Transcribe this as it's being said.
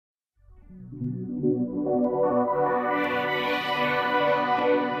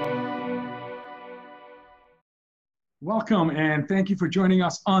Welcome and thank you for joining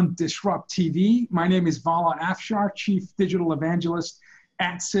us on Disrupt TV. My name is Vala Afshar, Chief Digital Evangelist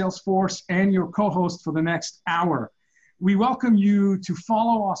at Salesforce and your co-host for the next hour. We welcome you to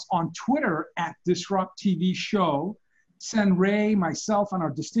follow us on Twitter at Disrupt TV Show. Send Ray, myself, and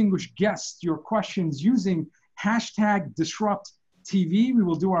our distinguished guests your questions using hashtag Disrupt TV. We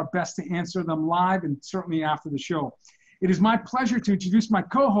will do our best to answer them live and certainly after the show. It is my pleasure to introduce my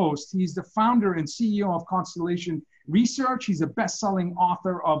co-host. He's the founder and CEO of Constellation Research. He's a best-selling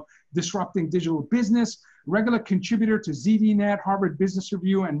author of Disrupting Digital Business, regular contributor to ZDNet, Harvard Business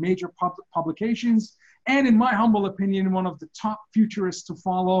Review, and major publications, and in my humble opinion, one of the top futurists to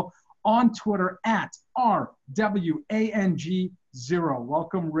follow on Twitter at RWANG0.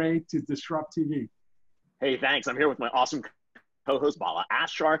 Welcome, Ray, to Disrupt TV. Hey, thanks. I'm here with my awesome co-host Vala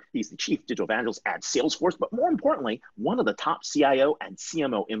Afshar. He's the Chief Digital Evangelist at Salesforce, but more importantly, one of the top CIO and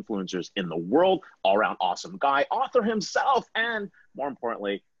CMO influencers in the world, all-around awesome guy, author himself, and more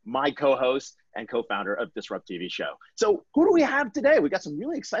importantly, my co-host and co-founder of Disrupt TV Show. So who do we have today? We got some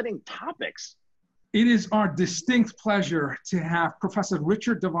really exciting topics. It is our distinct pleasure to have Professor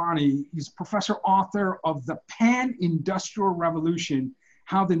Richard Devani. He's professor author of The Pan-Industrial Revolution,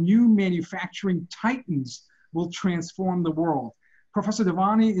 How the New Manufacturing Titans Will Transform the World. Professor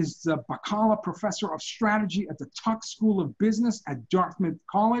Devani is the Bacala Professor of Strategy at the Tuck School of Business at Dartmouth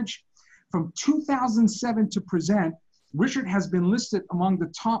College. From 2007 to present, Richard has been listed among the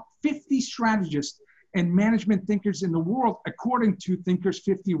top 50 strategists and management thinkers in the world, according to Thinkers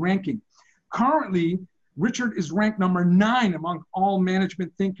 50 ranking. Currently, Richard is ranked number 9 among all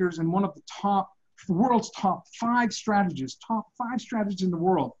management thinkers and one of the world's top 5 strategists in the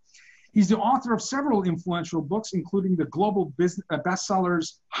world. He's the author of several influential books, including the global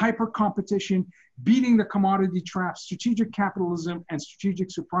bestsellers Hyper Competition, Beating the Commodity Trap, Strategic Capitalism, and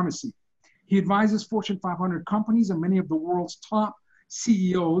Strategic Supremacy. He advises Fortune 500 companies and many of the world's top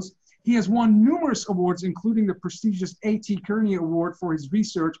CEOs. He has won numerous awards, including the prestigious A.T. Kearney Award for his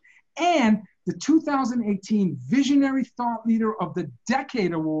research and the 2018 Visionary Thought Leader of the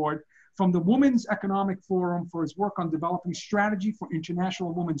Decade Award from the Women's Economic Forum for his work on developing strategy for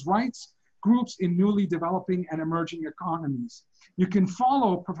international women's rights groups in newly developing and emerging economies. You can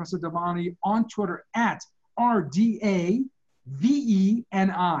follow Professor Devani on Twitter at RDAVENI.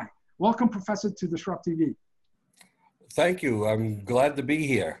 Welcome, Professor, to Disrupt TV. Thank you. I'm glad to be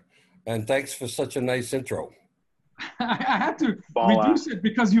here. And thanks for such a nice intro. I had to reduce it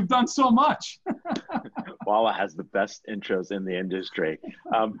because you've done so much. Vala has the best intros in the industry.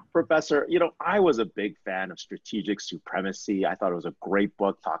 Professor, I was a big fan of Strategic Supremacy. I thought it was a great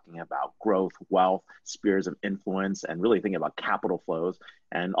book talking about growth, wealth, spheres of influence, and really thinking about capital flows.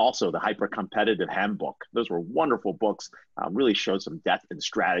 And also the Hyper Competitive Handbook. Those were wonderful books, really showed some depth and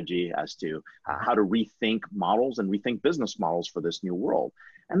strategy as to how to rethink models and rethink business models for this new world.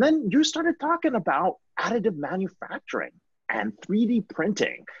 And then you started talking about additive manufacturing and 3D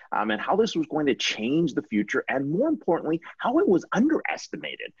printing and how this was going to change the future, and more importantly, how it was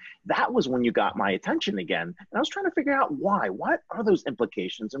underestimated. That was when you got my attention again. And I was trying to figure out why. What are those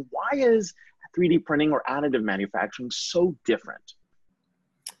implications, and why is 3D printing or additive manufacturing so different?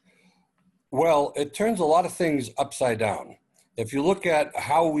 Well, it turns a lot of things upside down. If you look at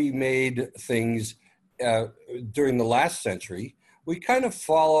how we made things during the last century, we kind of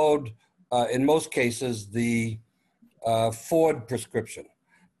followed, in most cases, the Ford prescription.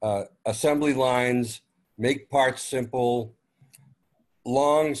 Assembly lines, make parts simple,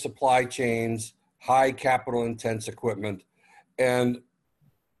 long supply chains, high capital intense equipment. And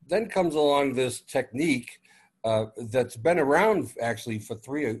then comes along this technique that's been around actually for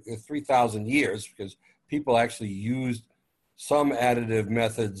 3,000 years, because people actually used some additive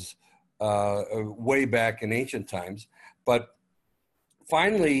methods way back in ancient times. But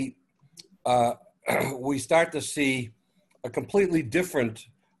finally, we start to see a completely different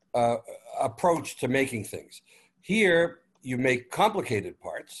approach to making things. Here, you make complicated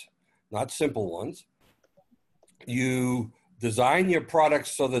parts, not simple ones. You design your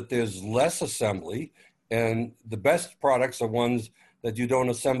products so that there's less assembly, and the best products are ones that you don't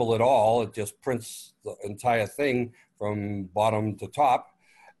assemble at all. It just prints the entire thing from bottom to top.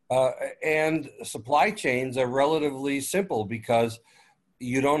 And supply chains are relatively simple because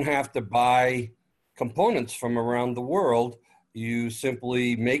you don't have to buy components from around the world. You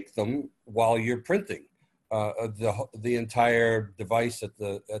simply make them while you're printing the entire device at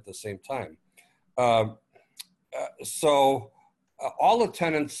the same time. So all the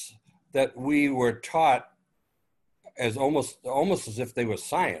tenets that we were taught as almost as if they were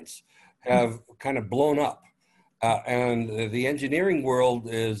science have kind of blown up. And the engineering world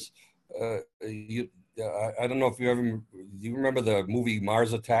is, I don't know if do you remember the movie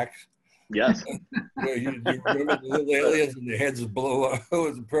Mars Attacks? Yes. You remember the little aliens and their heads blew up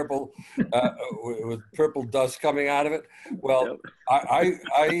with purple dust coming out of it? Well,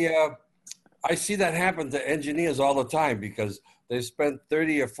 yep. I see that happen to engineers all the time because they spent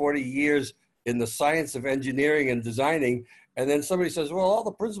 30 or 40 years in the science of engineering and designing, and then somebody says, well, all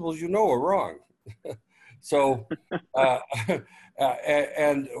the principles are wrong. So,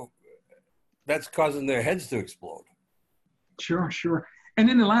 and that's causing their heads to explode. Sure. And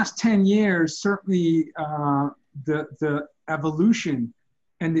in the last 10 years, certainly the evolution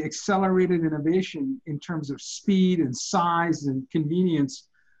and the accelerated innovation in terms of speed and size and convenience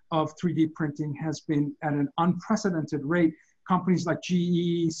of 3D printing has been at an unprecedented rate. Companies like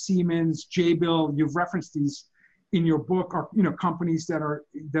GE, Siemens, Jabil, you've referenced these in your book, are companies that are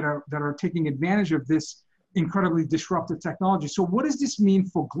taking advantage of this incredibly disruptive technology. So what does this mean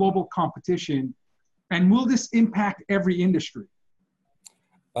for global competition, and will this impact every industry?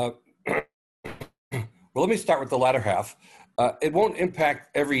 Well, let me start with the latter half. It won't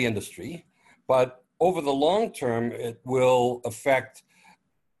impact every industry, but over the long term, it will affect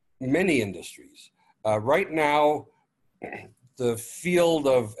many industries. Right now, the field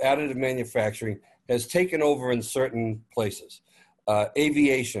of additive manufacturing has taken over in certain places.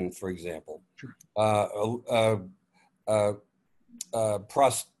 Aviation, for example,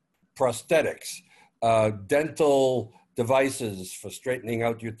 prosthetics, dental devices for straightening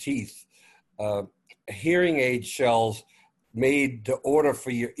out your teeth, hearing aid shells made to order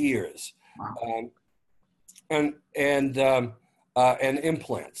for your ears, and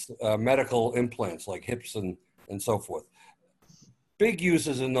implants, medical implants like hips and so forth. Big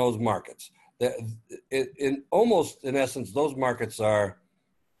uses in those markets. In essence, those markets are,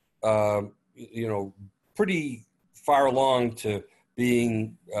 pretty far along to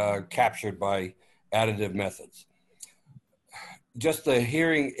being captured by additive methods. Just the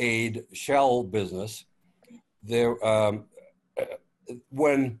hearing aid shell business, from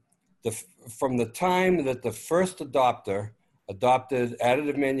the time that the first adopter adopted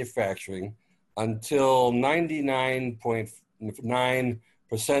additive manufacturing until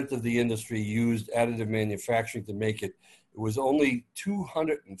 99.9% of the industry used additive manufacturing to make it, it was only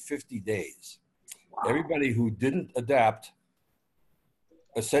 250 days. Wow. Everybody who didn't adapt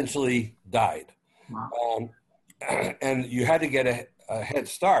essentially died. Wow. And you had to get a head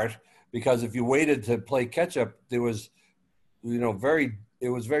start, because if you waited to play catch up, it was very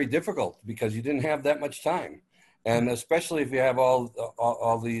difficult because you didn't have that much time. And especially if you have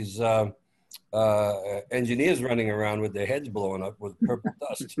all these engineers running around with their heads blowing up with purple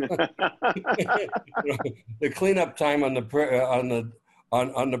dust. The cleanup time on the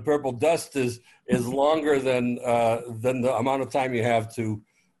purple dust is longer than the amount of time you have to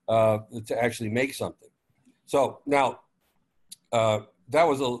actually make something. So now that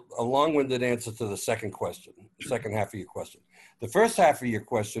was a long-winded answer to the second half of your question. The first half of your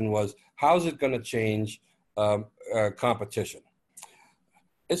question was, how is it going to change competition?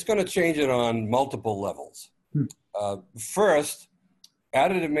 It's going to change it on multiple levels. First,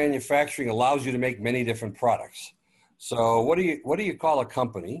 additive manufacturing allows you to make many different products. So what do you call a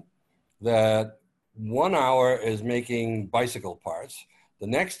company that 1 hour is making bicycle parts, the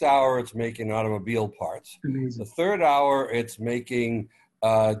next hour it's making automobile parts, amazing. The third hour it's making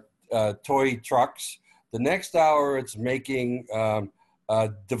toy trucks, the next hour it's making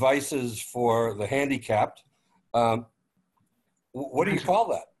devices for the handicapped. What do you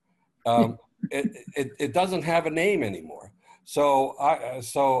call that? It doesn't have a name anymore. So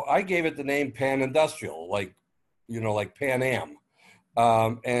I gave it the name Pan Industrial, like Pan Am.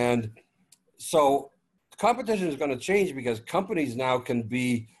 And so competition is going to change because companies now can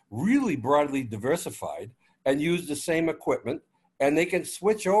be really broadly diversified and use the same equipment, and they can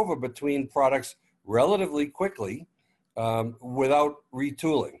switch over between products relatively quickly without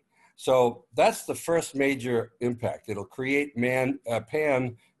retooling. So that's the first major impact. It'll create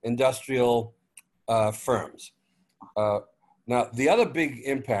pan-industrial firms. Now, the other big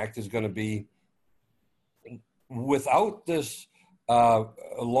impact is going to be, without this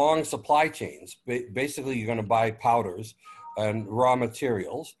long supply chains, basically you're going to buy powders and raw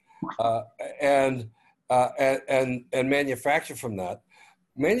materials and manufacture from that.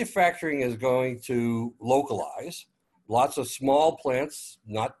 Manufacturing is going to localize. Lots of small plants,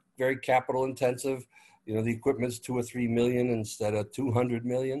 not very capital intensive. The equipment's 2 or 3 million instead of 200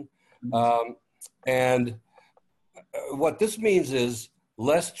 million. And what this means is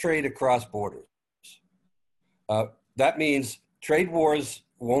less trade across borders. That means trade wars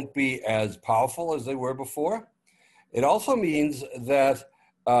won't be as powerful as they were before. It also means that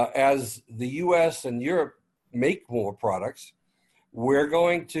as the US and Europe make more products, we're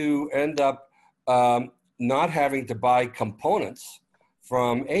going to end up not having to buy components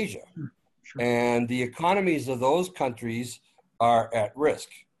from Asia. Sure. And the economies of those countries are at risk.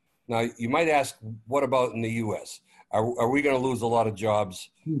 Now, you might ask, what about in the US? Are we going to lose a lot of jobs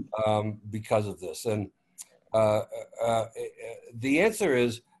because of this? And the answer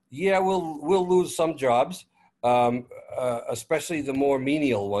is, yeah, we'll lose some jobs, especially the more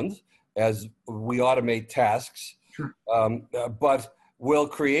menial ones, as we automate tasks. Sure. But we'll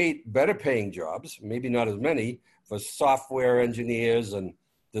create better paying jobs, maybe not as many, for software engineers and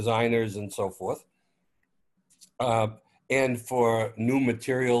designers and so forth, and for new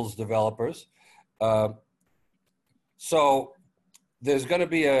materials developers. So there's going to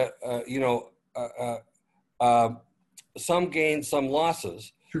be some gains, some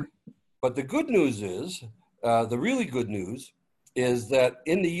losses. Sure. But the good news is, the really good news is that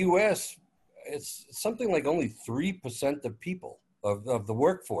in the US, it's something like only 3% of people, of the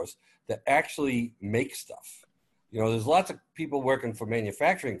workforce, that actually make stuff. There's lots of people working for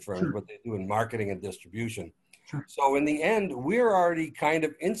manufacturing firms, Sure. but they're doing marketing and distribution. Sure. So in the end, we're already kind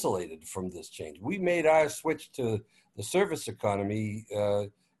of insulated from this change. We made our switch to the service economy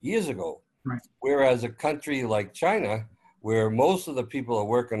years ago. Right. Whereas a country like China, where most of the people are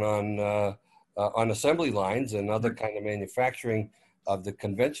working on assembly lines and other kind of manufacturing of the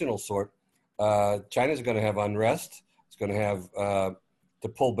conventional sort, China's going to have unrest. It's going to have to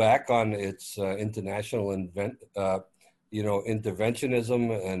pull back on its international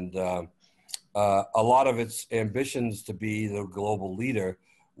interventionism, and a lot of its ambitions to be the global leader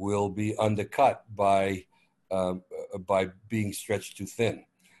will be undercut by being stretched too thin.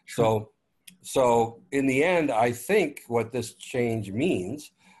 So in the end, I think what this change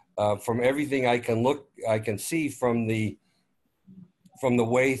means, from everything I can see from the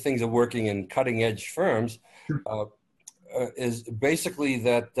way things are working in cutting edge firms, is basically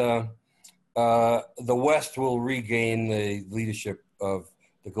that the West will regain the leadership of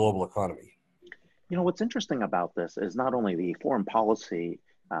the global economy. What's interesting about this is not only the foreign policy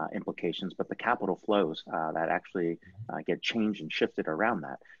implications, but the capital flows that actually get changed and shifted around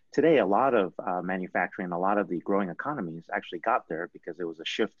that. Today, a lot of manufacturing, a lot of the growing economies actually got there because there was a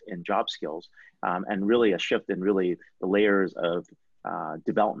shift in job skills and really a shift in really the layers of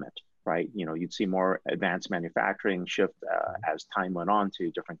development, right? You'd see more advanced manufacturing shift as time went on to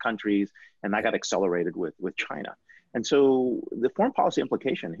different countries, and that got accelerated with China. And so the foreign policy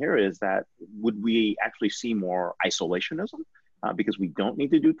implication here is that would we actually see more isolationism because we don't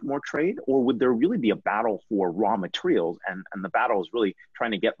need to do more trade, or would there really be a battle for raw materials? And the battle is really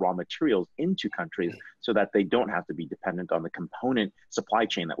trying to get raw materials into countries so that they don't have to be dependent on the component supply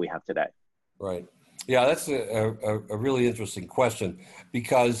chain that we have today. Right. Yeah, that's a really interesting question,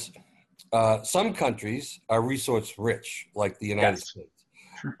 because some countries are resource rich, like the United States.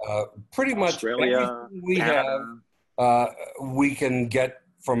 Pretty much Australia, everything we Canada. have, we can get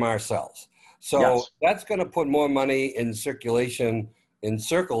from ourselves. So that's going to put more money in circulation, in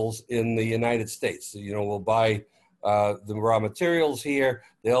circles in the United States. We'll buy the raw materials here.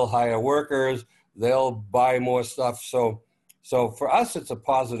 They'll hire workers. They'll buy more stuff. So for us, it's a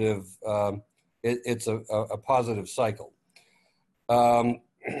positive. It's a positive cycle.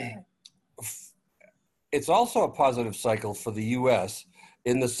 It's also a positive cycle for the U.S.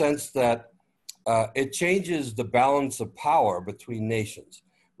 in the sense that it changes the balance of power between nations.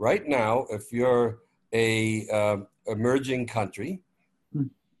 Right now, if you're a emerging country,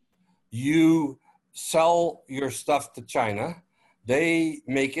 you sell your stuff to China, they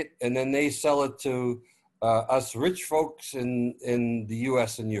make it, and then they sell it to us rich folks in the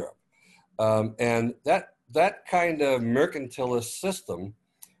U.S. and Europe. And that kind of mercantilist system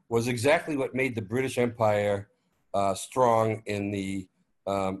was exactly what made the British Empire strong in the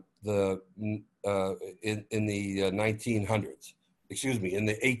 1900s. Excuse me, in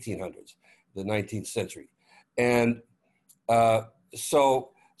the 1800s, the 19th century. And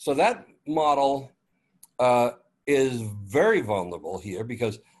so that model is very vulnerable here,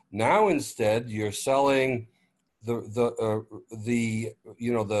 because now instead you're selling the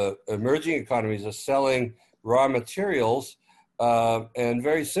emerging economies are selling raw materials and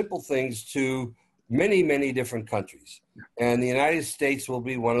very simple things to many, many different countries. And the United States will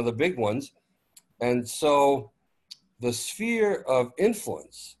be one of the big ones. And so the sphere of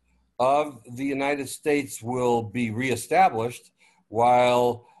influence of the United States will be reestablished,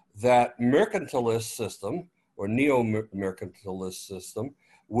 while that mercantilist system or neo-mercantilist system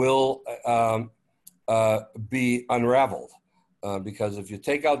will be unraveled. because if you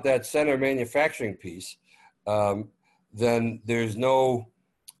take out that center manufacturing piece, then there's no,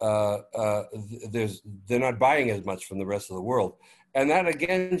 they're not buying as much from the rest of the world. And that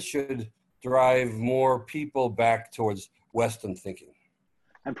again should drive more people back towards Western thinking.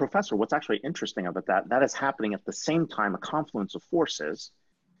 And Professor, what's actually interesting about that is happening at the same time, a confluence of forces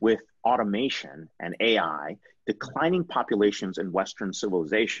with automation and AI, declining populations in Western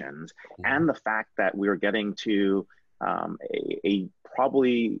civilizations, and the fact that we're getting to a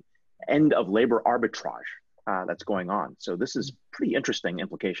probably end of labor arbitrage that's going on. So this is pretty interesting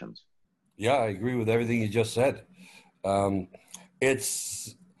implications. Yeah, I agree with everything you just said.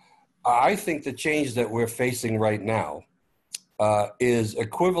 I think the change that we're facing right now is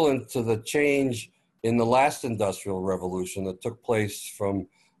equivalent to the change in the last industrial revolution that took place from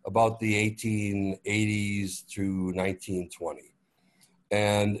about the 1880s to 1920.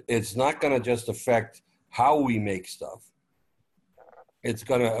 And it's not going to just affect how we make stuff. It's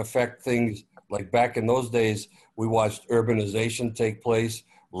going to affect things like back in those days, we watched urbanization take place,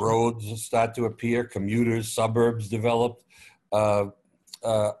 roads start to appear, commuters, suburbs developed, all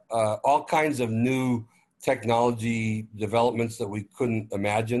kinds of new technology developments that we couldn't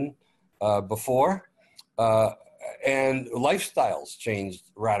imagine before. And lifestyles changed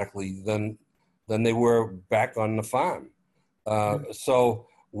radically than they were back on the farm. So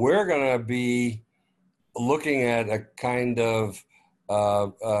we're going to be looking at a kind of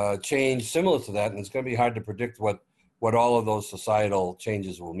change similar to that, and it's going to be hard to predict what all of those societal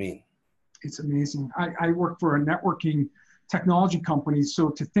changes will mean. It's amazing. I work for a networking technology company, so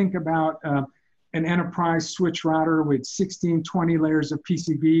to think about an enterprise switch router with 16, 20 layers of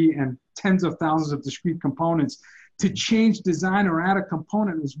PCB and tens of thousands of discrete components, to change design or add a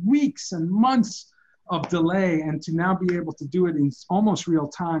component was weeks and months of delay, and to now be able to do it in almost real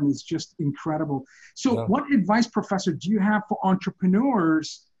time is just incredible. So what advice, Professor, do you have for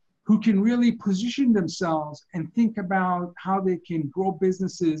entrepreneurs who can really position themselves and think about how they can grow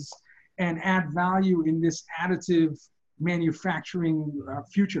businesses and add value in this additive manufacturing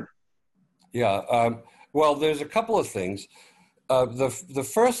future? Yeah, well, there's a couple of things. The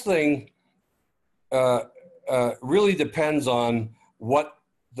first thing really depends on what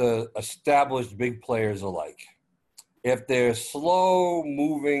the established big players are like. If they're slow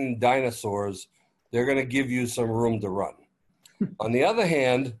moving dinosaurs, they're going to give you some room to run. On the other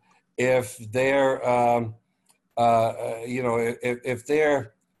hand, if they're, if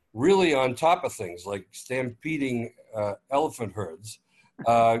they're really on top of things like stampeding elephant herds,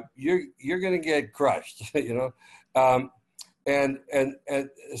 you're going to get crushed, and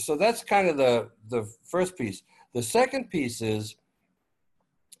so that's kind of the first piece. The second piece is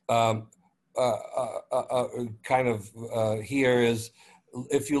here is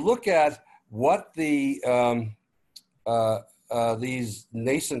if you look at what the these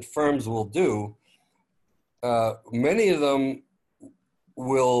nascent firms will do, many of them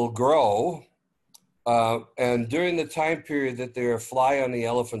will grow, and during the time period that they're a fly on the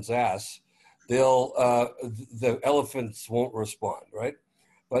elephant's ass, the elephants won't respond, right?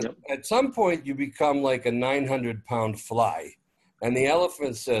 But at some point you become like a 900-pound fly, and the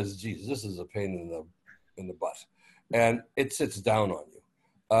elephant says, geez, this is a pain in the butt. And it sits down on you.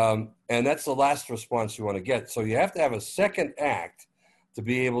 And that's the last response you want to get. So you have to have a second act to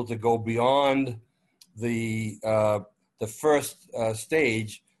be able to go beyond the first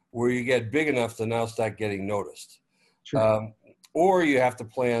stage where you get big enough to now start getting noticed. Sure. Or you have to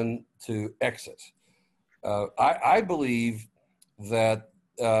plan to exit. I believe that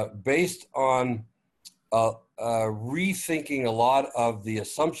based on rethinking a lot of the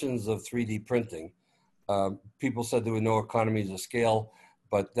assumptions of 3D printing, people said there were no economies of scale,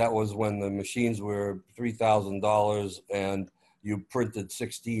 but that was when the machines were $3,000 and you printed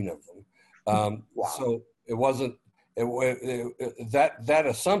 16 of them. Wow. So it wasn't, that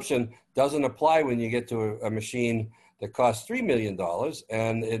assumption doesn't apply when you get to a machine that costs $3 million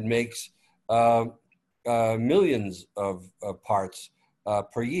and it makes millions of parts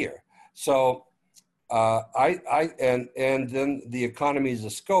per year. So and then the economies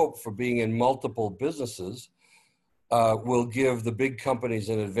of scope for being in multiple businesses will give the big companies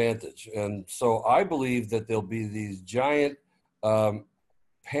an advantage. And so I believe that there'll be these giant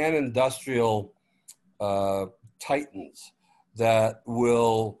pan-industrial titans that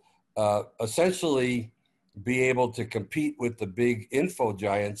will essentially be able to compete with the big info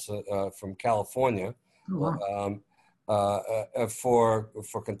giants from California. Oh, wow. For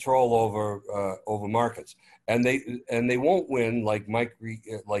control over markets, and they won't win like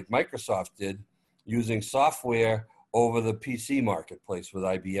Microsoft did using software over the PC marketplace with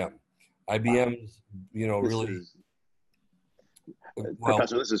IBM. IBM's Well,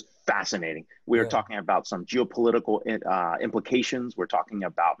 Professor, this is fascinating. We are talking about some geopolitical implications. We're talking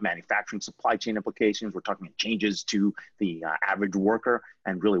about manufacturing supply chain implications. We're talking changes to the average worker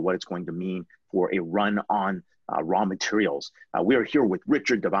and really what it's going to mean for a run on raw materials. We are here with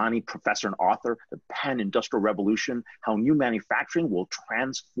Richard Devani, professor and author, The Pan-Industrial Revolution, How New Manufacturing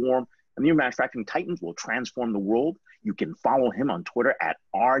Titans will transform the world. You can follow him on Twitter at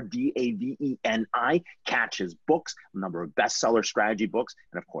RDAVENI. Catch his books, a number of bestseller strategy books,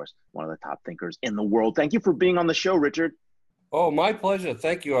 and of course, one of the top thinkers in the world. Thank you for being on the show, Richard. Oh, my pleasure.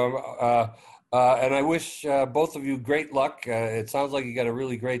 Thank you. And I wish both of you great luck. It sounds like you got a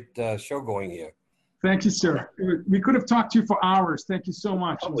really great show going here. Thank you, sir. We could have talked to you for hours. Thank you so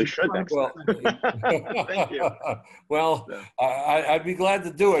much. Probably should next time. Thank you. Well, I'd be glad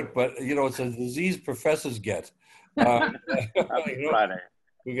to do it, but it's a disease professors get. Friday.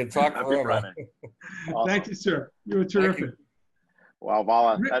 We can talk forever. Awesome. Thank you, sir. You were terrific. Wow,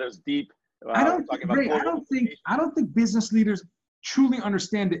 Vala, that is deep. I don't think business leaders truly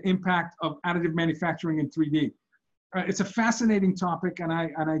understand the impact of additive manufacturing in 3D. It's a fascinating topic, and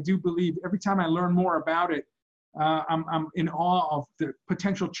I do believe every time I learn more about it, I'm in awe of the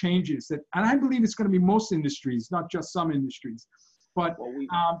potential changes and I believe it's going to be most industries, not just some industries. But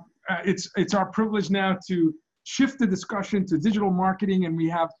it's our privilege now to shift the discussion to digital marketing, and we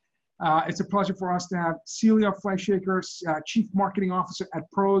have it's a pleasure for us to have Celia Fleischhaker, Chief Marketing Officer at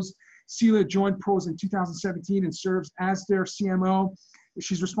Pros. Celia joined Pros in 2017 and serves as their CMO.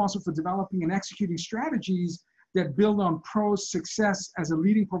 She's responsible for developing and executing strategies that build on Pros' success as a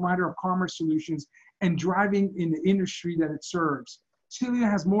leading provider of commerce solutions and driving in the industry that it serves. Celia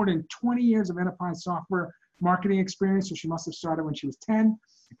has more than 20 years of enterprise software marketing experience, so she must have started when she was 10.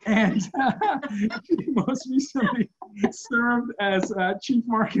 And she most recently served as Chief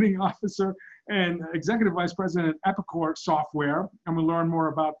Marketing Officer and Executive Vice President at Epicor Software, and we'll learn more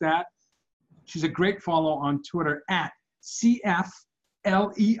about that. She's a great follow on Twitter at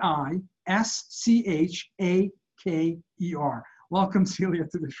CFLEISCHAKER. Welcome, Celia,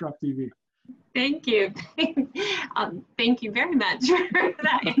 to Disrupt TV. Thank you. Thank you very much for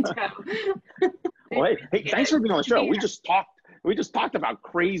that intro. Well, hey, thanks for being on the show. We just talked about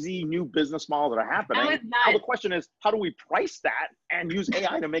crazy new business models that are happening. Now the question is, how do we price that and use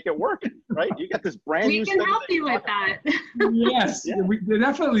AI to make it work? Right? You got this brand new. We can help you with that. Yes, yeah.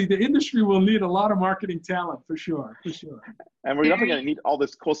 Definitely. The industry will need a lot of marketing talent for sure. And we're definitely going to need all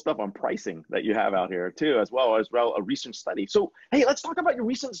this cool stuff on pricing that you have out here too, as well a recent study. So, hey, let's talk about your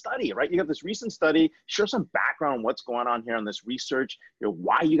recent study, right? You have this recent study. Share some background on what's going on here on this research.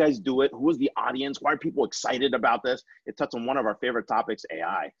 Why you guys do it? Who is the audience? Why are people excited about this? It touched on one of our favorite topics,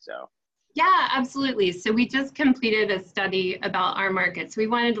 AI. So. Yeah, absolutely. So we just completed a study about our markets. We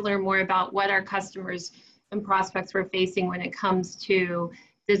wanted to learn more about what our customers and prospects were facing when it comes to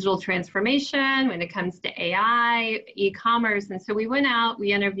digital transformation, when it comes to AI, e-commerce. And so we went out,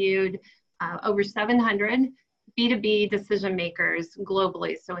 we interviewed over 700 B2B decision makers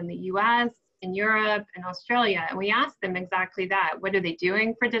globally. So in the US, in Europe, and Australia. And we asked them exactly that. What are they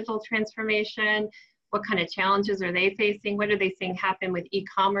doing for digital transformation? What kind of challenges are they facing? What are they seeing happen with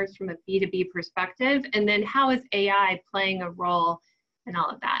e-commerce from a B2B perspective? And then how is AI playing a role in all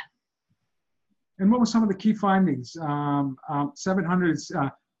of that? And what were some of the key findings? 700 is a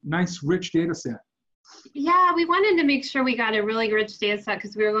nice, rich data set. Yeah, we wanted to make sure we got a really rich data set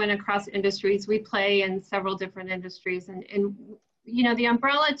because we were going across industries. We play in several different industries. And you know, the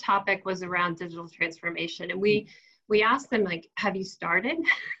umbrella topic was around digital transformation. And we asked them, like, have you started?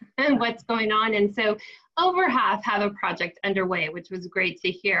 And what's going on? And so over half have a project underway, which was great to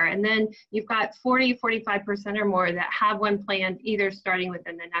hear. And then you've got 40-45% or more that have one planned, either starting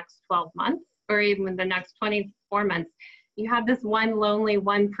within the next 12 months or even the next 24 months. You have this one lonely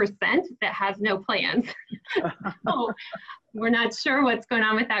 1% that has no plans. So we're not sure what's going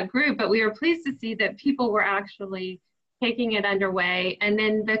on with that group, but we were pleased to see that people were actually taking it underway. And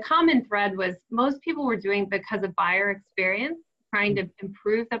then the common thread was most people were doing because of buyer experience, trying to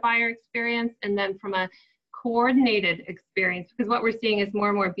improve the buyer experience, and then from a coordinated experience, because what we're seeing is more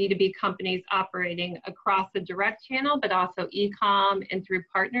and more B2B companies operating across the direct channel, but also e-com and through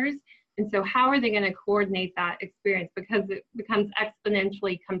partners. And so how are they going to coordinate that experience? Because it becomes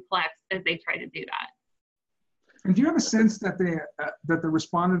exponentially complex as they try to do that. And do you have a sense that the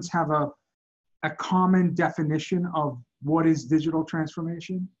respondents have a common definition of what is digital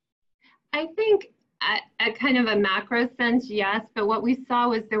transformation? I think at kind of a macro sense, yes, but what we saw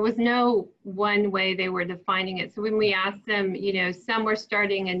was there was no one way they were defining it. So when we asked them, you know, some were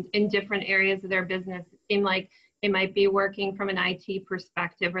starting in different areas of their business. It seemed like they might be working from an IT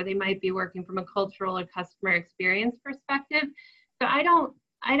perspective, or they might be working from a cultural or customer experience perspective. So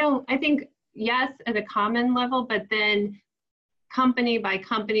I think, yes, at a common level, but then company by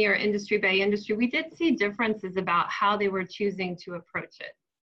company or industry by industry, we did see differences about how they were choosing to approach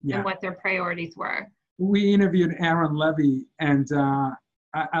it and what their priorities were. We interviewed Aaron Levy, and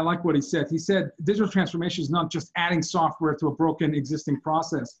I like what he said. He said digital transformation is not just adding software to a broken existing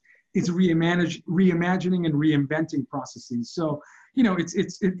process. It's reimagining and reinventing processes. So, you know,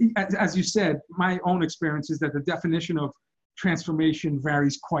 as you said, my own experience is that the definition of transformation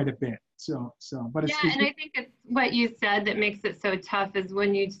varies quite a bit. But it's, and I think it's what you said that makes it so tough is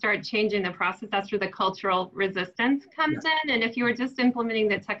when you start changing the process, that's where the cultural resistance comes in. And if you were just implementing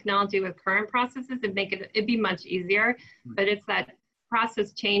the technology with current processes, it'd be much easier. But it's that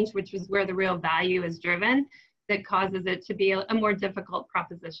process change, which is where the real value is driven, that causes it to be a more difficult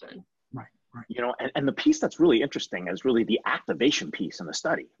proposition. Right. You know, and the piece that's really interesting is really the activation piece in the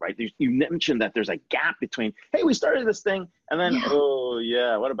study, right? You mentioned that there's a gap between, hey, we started this thing, and then,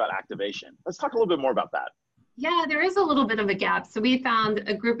 what about activation? Let's talk a little bit more about that. Yeah, there is a little bit of a gap. So we found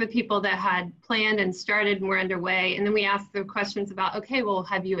a group of people that had planned and started and were underway. And then we asked them questions about, okay, well,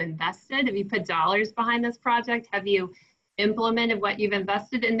 have you invested? Have you put dollars behind this project? Have you implemented what you've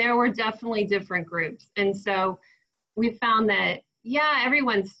invested? And there were definitely different groups. And so we found that,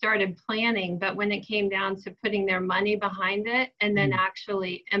 everyone started planning, but when it came down to putting their money behind it and then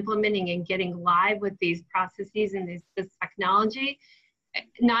actually implementing and getting live with these processes and this technology,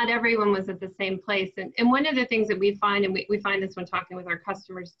 not everyone was at the same place. And one of the things that we find, and we find this when talking with our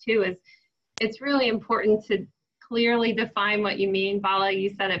customers too, is it's really important to clearly define what you mean. Bala,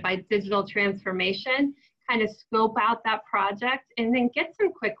 you said it, by digital transformation, kind of scope out that project and then get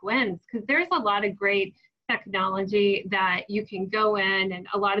some quick wins, because there's a lot of great technology that you can go in, and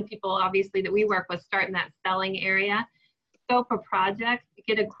a lot of people obviously that we work with start in that selling area, scope a project,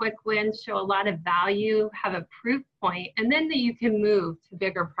 get a quick win, show a lot of value, have a proof point, and then that you can move to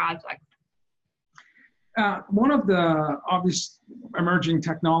bigger projects. One of the obvious emerging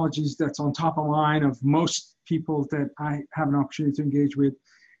technologies that's on top of mind of most people that I have an opportunity to engage with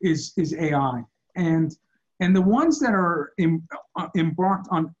is AI. And the ones that are embarked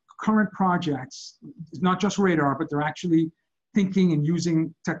on current projects, not just radar, but they're actually thinking and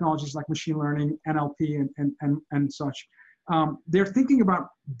using technologies like machine learning, NLP, and such. They're thinking about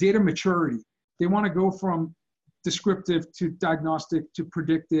data maturity. They want to go from descriptive to diagnostic to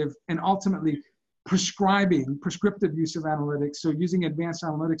predictive, and ultimately prescriptive use of analytics. So using advanced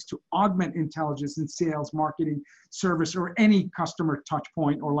analytics to augment intelligence in sales, marketing, service, or any customer touch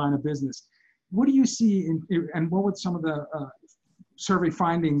point or line of business. What do you see and what would some of the survey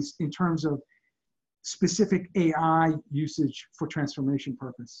findings in terms of specific AI usage for transformation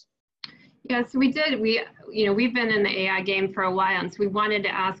purpose? Yes, we did. We've been in the AI game for a while, and so we wanted to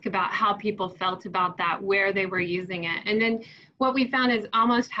ask about how people felt about that, where they were using it. And then what we found is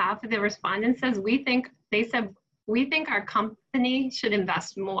almost half of the respondents said we think our company should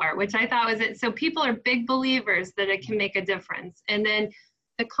invest more, which I thought was it. So people are big believers that it can make a difference. And then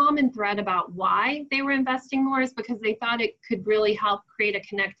the common thread about why they were investing more is because they thought it could really help create a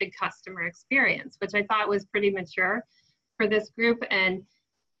connected customer experience, which I thought was pretty mature for this group. And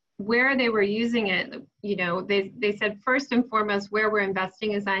where they were using it, they said first and foremost, where we're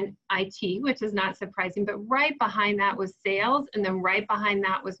investing is on IT, which is not surprising, but right behind that was sales, and then right behind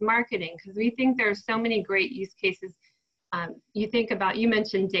that was marketing, because we think there are so many great use cases. You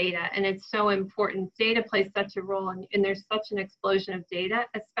mentioned data, and it's so important. Data plays such a role, and there's such an explosion of data,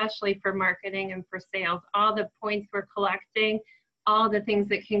 especially for marketing and for sales. All the points we're collecting, all the things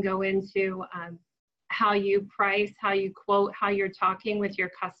that can go into how you price, how you quote, how you're talking with your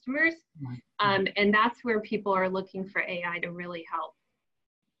customers. And that's where people are looking for AI to really help.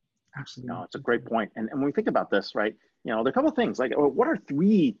 Absolutely. No, it's a great point. And when we think about this, right, there are a couple of things, like what are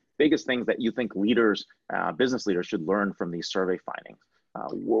three biggest things that you think leaders, business leaders should learn from these survey findings?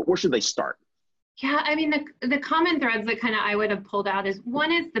 Where should they start? Yeah, I mean, the common threads that kind of I would have pulled out is,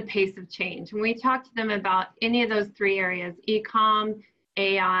 one is the pace of change. When we talk to them about any of those three areas, e-com,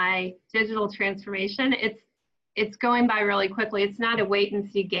 AI, digital transformation, it's going by really quickly. It's not a wait and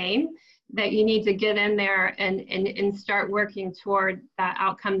see game that you need to get in there and start working toward that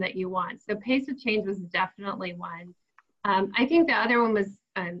outcome that you want. So pace of change was definitely one. I think the other one was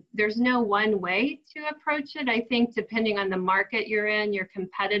there's no one way to approach it. I think depending on the market you're in, your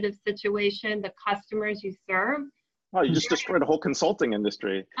competitive situation, the customers you serve. Oh, you just destroyed the whole consulting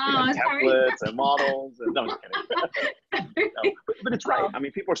industry. Oh, templates and models. And, no, I'm kidding. No, but it's right. I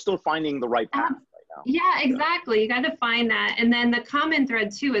mean, people are still finding the right path right now. Yeah, exactly. You got to find that. And then the common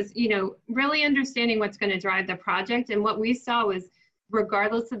thread too is, really understanding what's going to drive the project. And what we saw was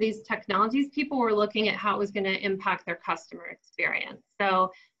regardless of these technologies, people were looking at how it was going to impact their customer experience.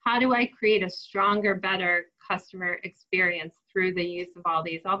 So how do I create a stronger, better customer experience through the use of all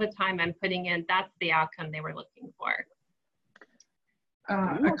these? All the time I'm putting in, that's the outcome they were looking for.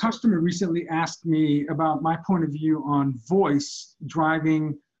 A customer recently asked me about my point of view on voice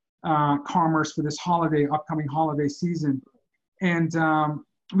driving commerce for this upcoming holiday season. And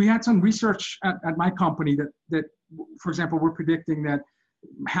we had some research at my company that, for example, we're predicting that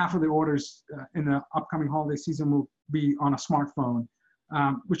half of the orders in the upcoming holiday season will be on a smartphone,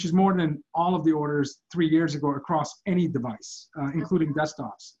 which is more than all of the orders 3 years ago across any device, including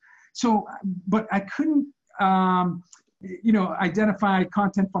desktops. So, but I couldn't, identify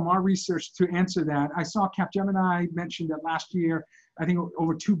content from our research to answer that. I saw Capgemini mentioned that last year, I think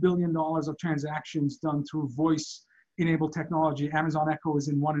over $2 billion of transactions done through voice-enabled technology. Amazon Echo is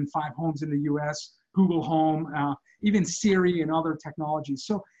in 1 in 5 homes in the US, Google Home, even Siri and other technologies.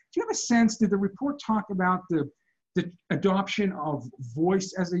 So do you have a sense, did the report talk about the adoption of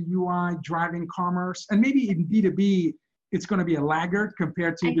voice as a UI driving commerce? And maybe in B2B, it's going to be a laggard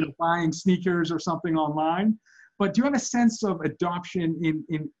compared to buying sneakers or something online. But do you have a sense of adoption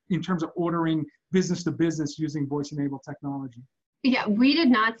in terms of ordering business to business using voice-enabled technology? Yeah, we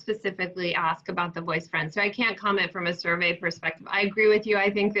did not specifically ask about the voice front, so I can't comment from a survey perspective. I agree with you. I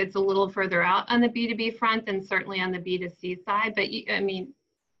think it's a little further out on the B2B front than certainly on the B2C side. But I mean,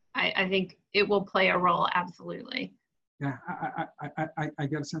 I think it will play a role, absolutely. Yeah, I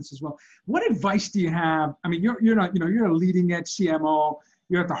get a sense as well. What advice do you have? I mean, you're not, you're a leading edge CMO.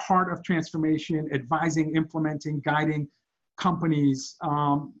 You're at the heart of transformation, advising, implementing, guiding companies.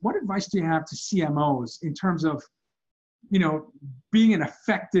 What advice do you have to CMOs in terms of, being an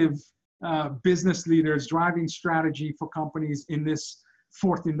effective business leaders, driving strategy for companies in this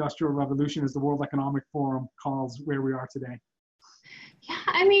fourth industrial revolution, as the World Economic Forum calls where we are today? Yeah,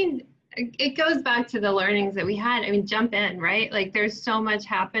 I mean, it goes back to the learnings that we had. I mean, jump in, right? Like there's so much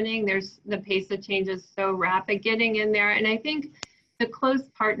happening. The pace of change is so rapid, getting in there. And I think the close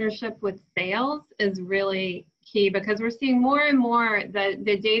partnership with sales is really key, because we're seeing more and more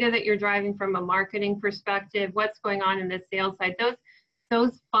the data that you're driving from a marketing perspective, what's going on in the sales side,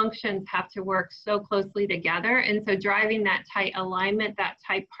 those functions have to work so closely together. And so driving that tight alignment, that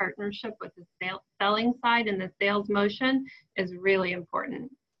tight partnership with the selling side and the sales motion is really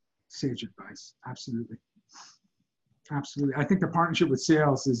important. Sage advice. Absolutely. Absolutely. I think the partnership with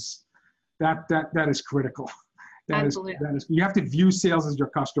sales is that is critical. That is, you have to view sales as your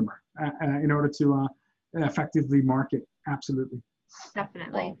customer in order to effectively market. Absolutely.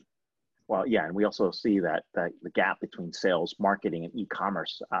 Definitely. Well, yeah, and we also see that the gap between sales, marketing, and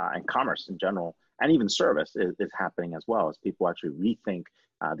e-commerce and commerce in general, and even service is happening as well as people actually rethink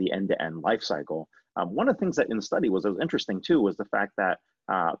the end-to-end life cycle. One of the things that in the study was interesting too was the fact that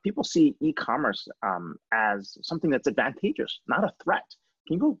people see e-commerce as something that's advantageous, not a threat.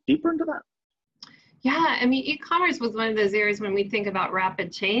 Can you go deeper into that? Yeah, I mean, e-commerce was one of those areas when we think about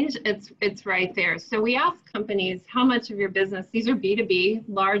rapid change, it's right there. So we ask companies, how much of your business, these are B2B,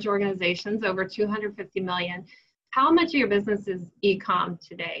 large organizations, over 250 million, how much of your business is e-com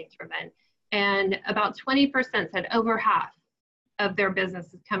today, driven? And about 20% said over half of their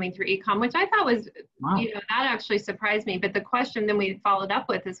business is coming through e-com, which I thought was, wow. That actually surprised me. But the question then we followed up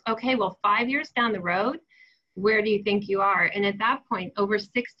with is, okay, well, 5 years down the road, where do you think you are? And at that point, over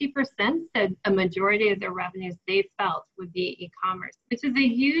 60% said a majority of their revenues they felt would be e-commerce, which is a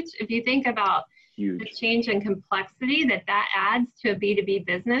huge, if you think about the change in complexity that adds to a B2B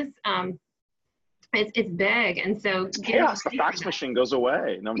business, it's big. And so chaos, the fax machine goes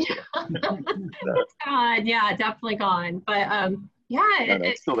away. No, I'm kidding. It's gone. Yeah, definitely gone. But yeah,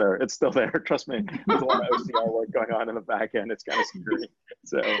 it's still there. It's still there. Trust me. There's a lot of OCR work going on in the back end. It's kind of scary.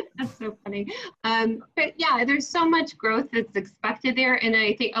 So that's so funny. But yeah, there's so much growth that's expected there. And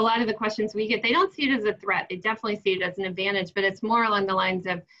I think a lot of the questions we get, they don't see it as a threat. They definitely see it as an advantage, but it's more along the lines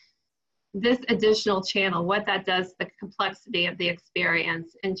of this additional channel, what that does, the complexity of the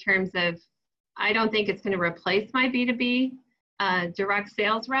experience in terms of, I don't think it's going to replace my B2B direct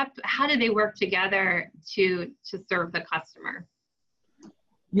sales rep. How do they work together to serve the customer?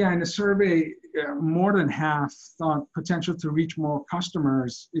 Yeah, in the survey, more than half thought potential to reach more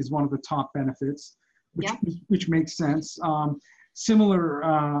customers is one of the top benefits, which makes sense.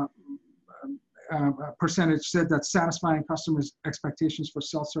 Similar percentage said that satisfying customers' expectations for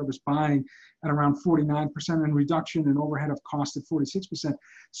self-service buying at around 49% and reduction in overhead of cost at 46%.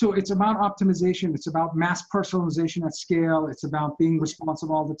 So it's about optimization. It's about mass personalization at scale. It's about being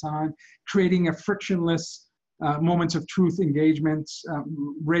responsive all the time, creating a frictionless moments of truth engagements.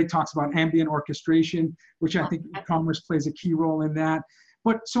 Ray talks about ambient orchestration, which I think e-commerce plays a key role in that.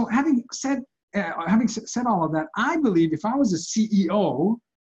 But so having said all of that, I believe if I was a CEO,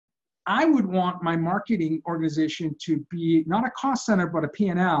 I would want my marketing organization to be not a cost center, but a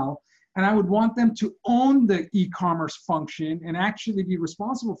P&L. And I would want them to own the e-commerce function and actually be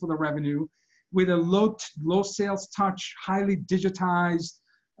responsible for the revenue with a low sales touch, highly digitized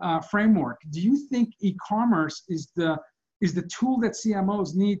framework. Do you think e-commerce is the tool that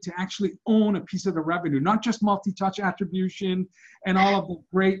CMOs need to actually own a piece of the revenue, not just multi-touch attribution and all of the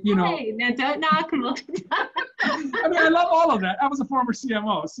great, you know. Hey, now don't knock multi-touch. I mean, I love all of that. I was a former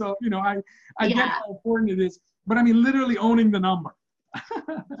CMO, so, you know, I get how important it is, but I mean, literally owning the number.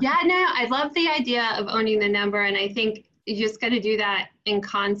 Yeah, no, I love the idea of owning the number. And I think you just got to do that in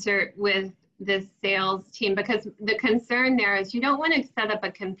concert with the sales team, because the concern there is you don't want to set up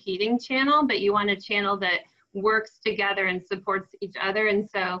a competing channel, but you want a channel that works together and supports each other. And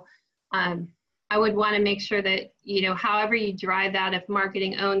so I would want to make sure that, you know, however you drive that, if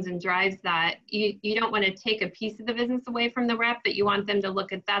marketing owns and drives that, you don't want to take a piece of the business away from the rep, but you want them to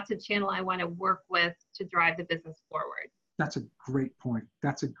look at, that's a channel I want to work with to drive the business forward. That's a great point.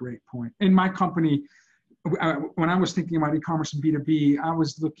 That's a great point. In my company, when I was thinking about e-commerce and B2B, I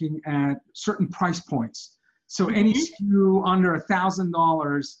was looking at certain price points. So any SKU under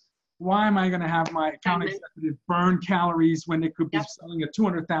 $1,000, why am I going to have my account executive burn calories when they could be selling a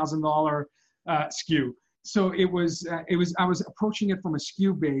 $200,000 SKU? So I was approaching it from a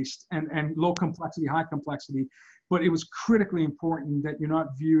SKU based and low complexity, high complexity, but it was critically important that you're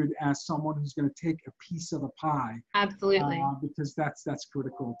not viewed as someone who's going to take a piece of the pie. Absolutely. Because that's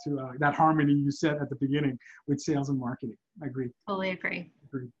critical to that harmony you said at the beginning with sales and marketing. I agree. Totally agree.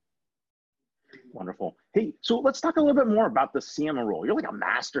 Wonderful. Hey, so let's talk a little bit more about the CMO role. You're like a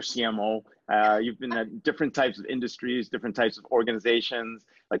master CMO. You've been at different types of industries, different types of organizations.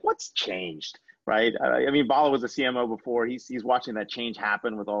 Like, what's changed, right? I mean, Bala was a CMO before. He's watching that change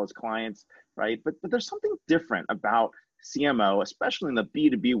happen with all his clients, right? But there's something different about CMO, especially in the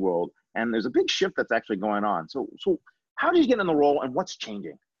B2B world. And there's a big shift that's actually going on. So how did you get in the role and what's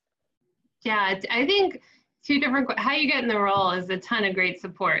changing? Yeah, I think how you get in the role is a ton of great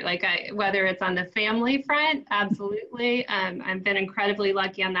support. Like whether it's on the family front, absolutely. I've been incredibly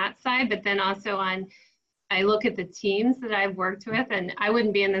lucky on that side, but then also I look at the teams that I've worked with, and I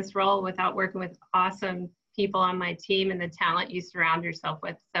wouldn't be in this role without working with awesome people on my team and the talent you surround yourself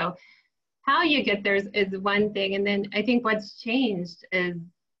with. So how you get there is one thing. And then I think what's changed is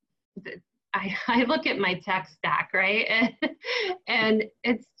I look at my tech stack, right? And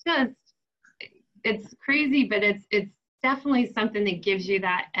it's crazy, but it's definitely something that gives you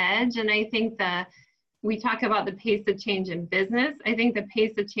that edge. And I think we talk about the pace of change in business. I think the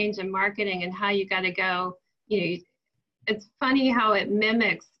pace of change in marketing and how you got to go, you know, it's funny how it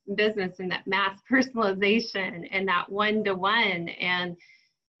mimics business and that mass personalization and that one-to-one. And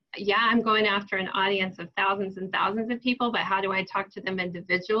yeah, I'm going after an audience of thousands and thousands of people, but how do I talk to them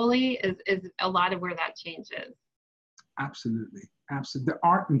individually is a lot of where that change is. Absolutely. The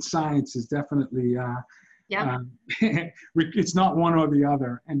art and science is definitely, it's not one or the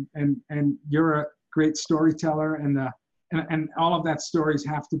other. And you're a great storyteller, and all of that stories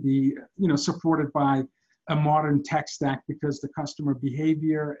have to be, you know, supported by a modern tech stack, because the customer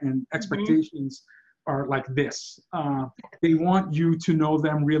behavior and expectations are like this. They want you to know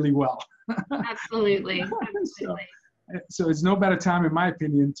them really well. Absolutely. So it's no better time, in my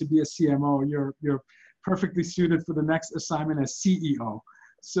opinion, to be a CMO. You're perfectly suited for the next assignment as CEO.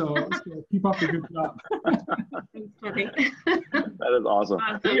 So keep up the good job. That is awesome.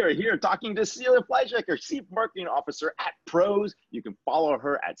 We are here talking to Celia Fleischaker, Chief Marketing Officer at PROS. You can follow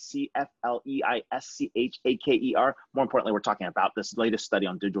her at CFLEISCHAKER. More importantly, we're talking about this latest study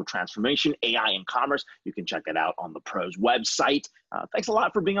on digital transformation, AI and commerce. You can check it out on the PROS website. Thanks a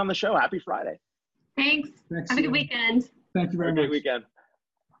lot for being on the show. Happy Friday. Thanks. Have a good weekend. Thank you very much. Great weekend.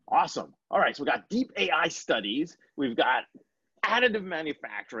 Awesome. All right, so we've got deep AI studies. We've got additive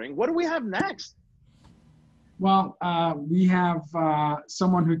manufacturing. What do we have next? Well, we have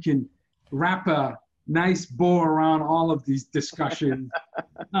someone who can wrap a nice bow around all of these discussions.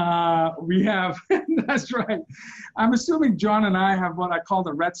 We have, that's right. I'm assuming John and I have what I call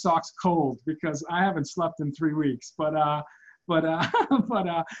the Red Sox cold, because I haven't slept in 3 weeks. But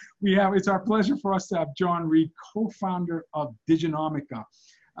we have, it's our pleasure for us to have John Reed, co-founder of Diginomica,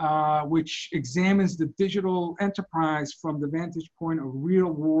 which examines the digital enterprise from the vantage point of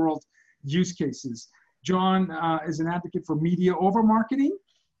real world use cases. John is an advocate for media over marketing,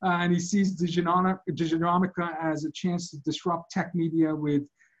 and he sees Diginomica as a chance to disrupt tech media with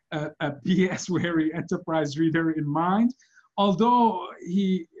a BS-wary enterprise reader in mind. Although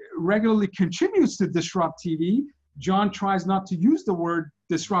he regularly contributes to Disrupt TV, John tries not to use the word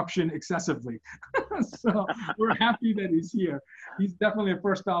disruption excessively. So we're happy that he's here. He's definitely a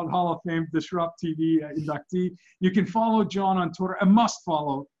first ballot Hall of Fame Disrupt TV inductee. You can follow John on Twitter, and must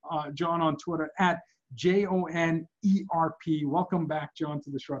follow John on Twitter at JONERP. Welcome back, John, to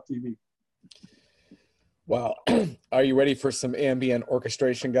Disrupt TV. Wow. Are you ready for some ambient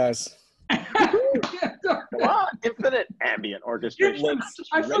orchestration, guys? Come on, infinite ambient orchestration.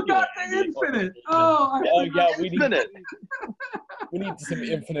 I forgot the infinite. Oh, yeah, we need some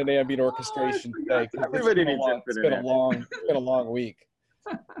infinite ambient orchestration today. Everybody needs infinite. It's been a long week.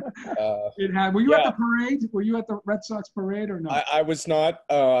 It had. Were you at the parade? Were you at the Red Sox parade or not? I was not.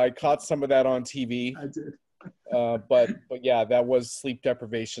 I caught some of that on TV. I did. But yeah, that was sleep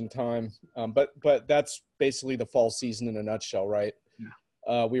deprivation time. But that's basically the fall season in a nutshell, right?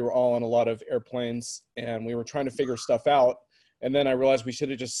 Yeah. We were all on a lot of airplanes and we were trying to figure stuff out. And then I realized we should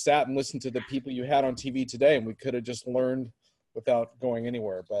have just sat and listened to the people you had on TV today, and we could have just learned without going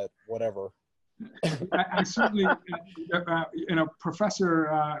anywhere, but whatever. I certainly,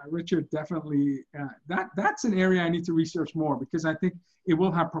 Professor Richard, definitely, that's an area I need to research more, because I think it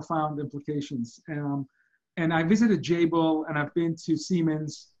will have profound implications. And I visited Jabil, and I've been to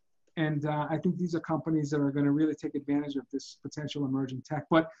Siemens, and I think these are companies that are going to really take advantage of this potential emerging tech.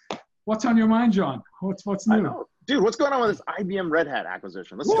 But what's on your mind, John? What's new? I know. Dude, what's going on with this IBM Red Hat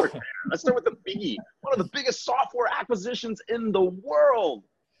acquisition? Let's start there. Let's start with the biggie. One of the biggest software acquisitions in the world.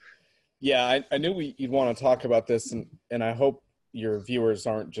 Yeah, I knew you'd want to talk about this, and I hope your viewers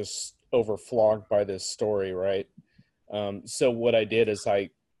aren't just overflogged by this story, right? So what I did is I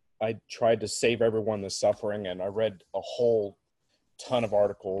tried to save everyone the suffering, and I read a whole ton of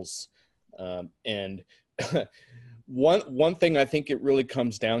articles. And one thing I think it really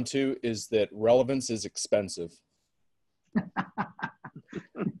comes down to is that relevance is expensive.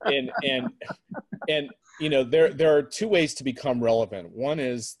 and you know, there are two ways to become relevant. One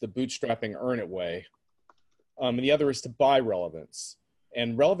is the bootstrapping earn it way. And the other is to buy relevance.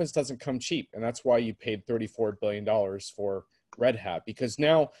 And relevance doesn't come cheap. And that's why you paid $34 billion for Red Hat, because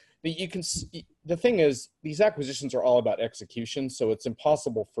now you can, the thing is, these acquisitions are all about execution. So it's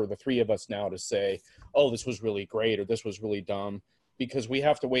impossible for the three of us now to say, oh, this was really great, or this was really dumb, because we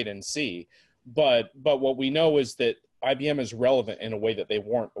have to wait and see. But what we know is that IBM is relevant in a way that they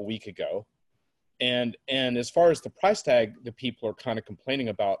weren't a week ago. And as far as the price tag that people are kind of complaining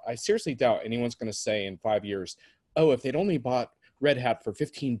about, I seriously doubt anyone's going to say in 5 years, oh, if they'd only bought Red Hat for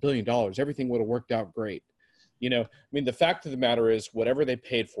 $15 billion, everything would have worked out great. You know, I mean, the fact of the matter is, whatever they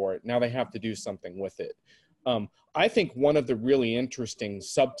paid for it, now they have to do something with it. I think one of the really interesting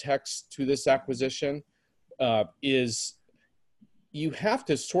subtexts to this acquisition is you have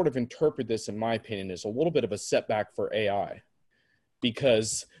to sort of interpret this, in my opinion, as a little bit of a setback for AI,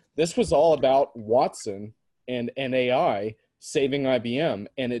 because this was all about Watson and AI saving IBM,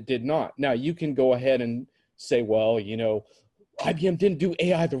 and it did not. Now, you can go ahead and say, well, you know, IBM didn't do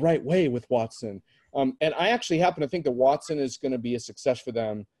AI the right way with Watson. And I actually happen to think that Watson is going to be a success for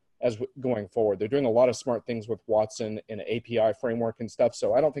them as going forward. They're doing a lot of smart things with Watson and an API framework and stuff,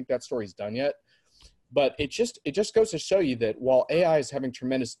 so I don't think that story's done yet. But it just goes to show you that while AI is having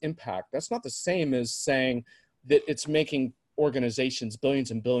tremendous impact, that's not the same as saying that it's making organizations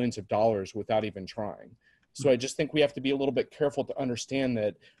billions and billions of dollars without even trying. So I just think we have to be a little bit careful to understand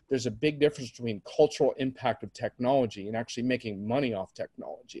that there's a big difference between cultural impact of technology and actually making money off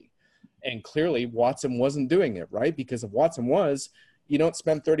technology. And clearly Watson wasn't doing it, right? Because if Watson was, you don't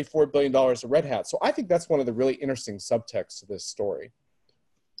spend $34 billion at Red Hat. So I think that's one of the really interesting subtexts to this story.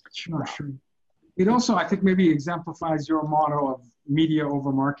 Sure. It also, I think, maybe exemplifies your motto of media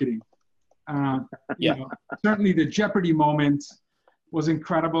over marketing. You know, certainly the Jeopardy moment was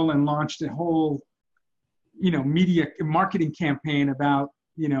incredible and launched a whole, you know, media marketing campaign about,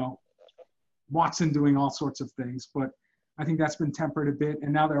 you know, Watson doing all sorts of things. But I think that's been tempered a bit.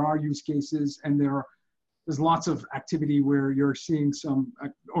 And now there are use cases, and there's lots of activity where you're seeing some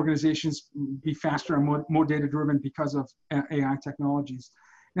organizations be faster and more data-driven because of AI technologies.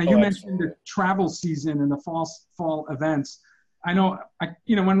 Now, you mentioned the travel season and the fall events. I know,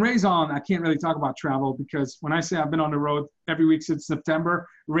 you know, when Ray's on, I can't really talk about travel, because when I say I've been on the road every week since September,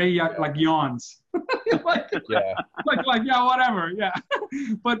 Ray like yawns. like, yeah, whatever, yeah.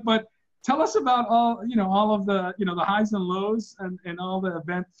 But tell us about all of the, you know, the highs and lows and all the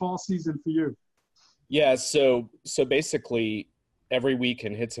event fall season for you. Yeah, so basically every week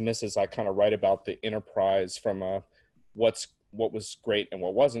in Hits and Misses, I kind of write about the enterprise from what was great and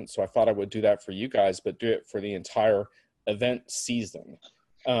what wasn't. So I thought I would do that for you guys, but do it for the entire event season.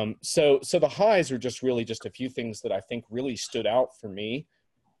 So the highs are just really just a few things that I think really stood out for me.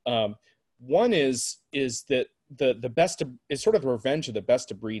 One is that the best of, is sort of the revenge of the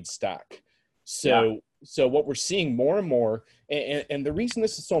best of breed stack. So what we're seeing more and more, and the reason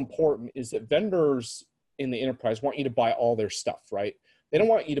this is so important is that vendors in the enterprise want you to buy all their stuff, right? They don't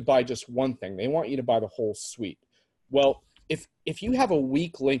want you to buy just one thing. They want you to buy the whole suite. Well, if you have a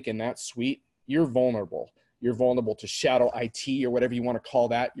weak link in that suite, you're vulnerable. You're vulnerable to shadow IT or whatever you want to call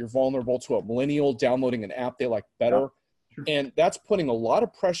that. You're vulnerable to a millennial downloading an app they like better. Sure. And that's putting a lot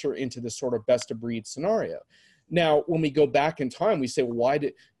of pressure into this sort of best of breed scenario. Now, when we go back in time, we say, well, why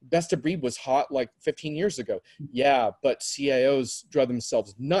did best of breed was hot like 15 years ago? Yeah, but CIOs drove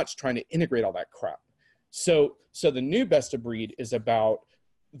themselves nuts trying to integrate all that crap. So the new best of breed is about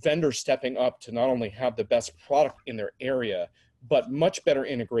vendors stepping up to not only have the best product in their area, but much better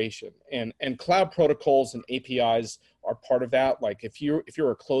integration. And cloud protocols and APIs are part of that. Like if you're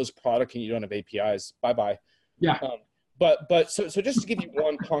a closed product and you don't have APIs, bye-bye. Yeah. So just to give you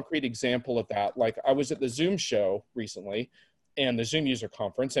one concrete example of that, like I was at the Zoom show recently and the Zoom user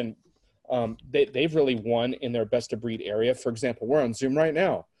conference, and they've really won in their best of breed area. For example, we're on Zoom right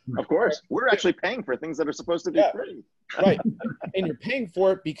now. Of course, we're actually paying for things that are supposed to be free. Right, and you're paying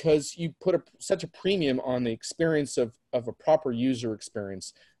for it because you put such a premium on the experience of a proper user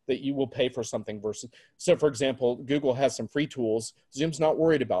experience that you will pay for something versus. So, for example, Google has some free tools. Zoom's not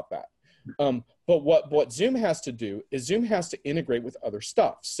worried about that. But what Zoom has to do is Zoom has to integrate with other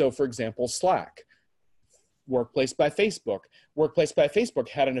stuff. So, for example, Slack, Workplace by Facebook. Workplace by Facebook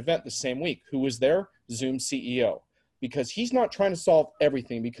had an event the same week. Who was there? Zoom CEO. Because he's not trying to solve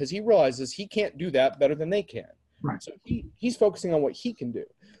everything, because he realizes he can't do that better than they can. Right. So he's focusing on what he can do.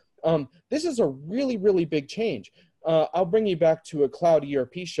 This is a really, really big change. I'll bring you back to a cloud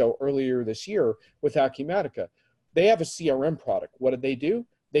ERP show earlier this year with Acumatica. They have a CRM product. What did they do?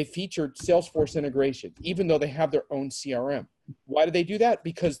 They featured Salesforce integration, even though they have their own CRM. Why do they do that?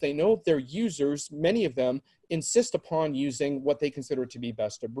 Because they know their users, many of them, insist upon using what they consider to be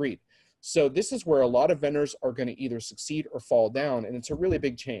best of breed. So this is where a lot of vendors are going to either succeed or fall down, and it's a really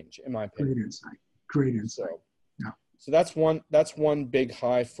big change, in my opinion. Great insight. Great insight. So that's one big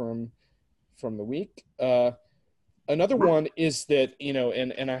high from the week. Another one is that,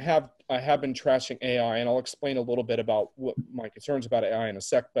 and I have been trashing AI, and I'll explain a little bit about what my concerns about AI in a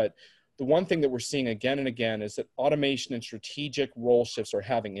sec. But the one thing that we're seeing again and again is that automation and strategic role shifts are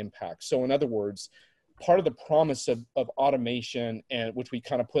having impact. So in other words, part of the promise of automation, and which we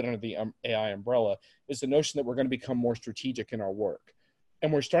kind of put under the AI umbrella, is the notion that we're going to become more strategic in our work.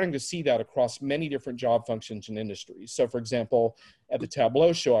 And we're starting to see that across many different job functions and industries. So for example, at the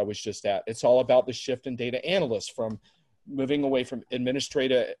Tableau show I was just at, it's all about the shift in data analysts from moving away from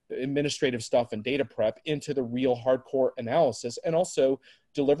administrative stuff and data prep into the real hardcore analysis, and also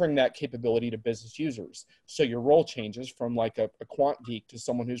delivering that capability to business users. So your role changes from like a quant geek to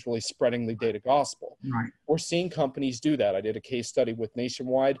someone who's really spreading the data gospel. Right. We're seeing companies do that. I did a case study with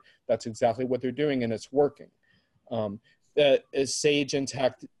Nationwide. That's exactly what they're doing, and it's working. That is Sage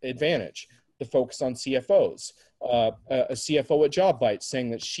Intacct Advantage, the focus on CFOs. A CFO at JobBite saying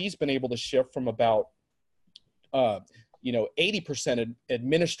that she's been able to shift from about 80%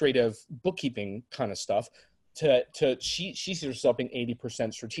 administrative bookkeeping kind of stuff to she sees herself being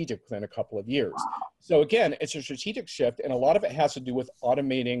 80% strategic within a couple of years. So again, it's a strategic shift, and a lot of it has to do with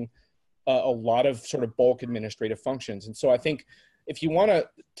automating a lot of sort of bulk administrative functions. And so I think if you want to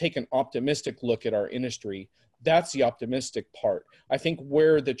take an optimistic look at our industry, that's the optimistic part. I think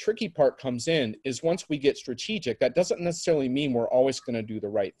where the tricky part comes in is once we get strategic, that doesn't necessarily mean we're always going to do the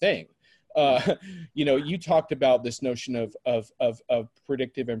right thing. You talked about this notion of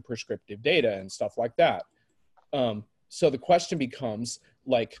predictive and prescriptive data and stuff like that. So the question becomes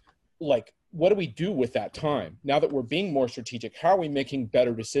like, what do we do with that time? Now that we're being more strategic, how are we making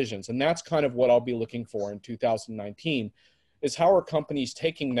better decisions? And that's kind of what I'll be looking for in 2019, is how are companies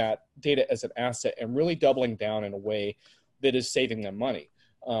taking that data as an asset and really doubling down in a way that is saving them money.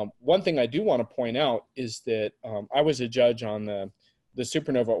 One thing I do want to point out is that I was a judge on the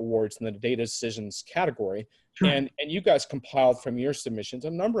Supernova Awards in the data decisions category. Sure. And you guys compiled from your submissions a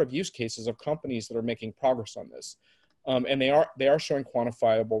number of use cases of companies that are making progress on this. And they are showing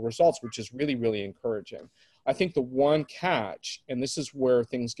quantifiable results, which is really, really encouraging. I think the one catch, and this is where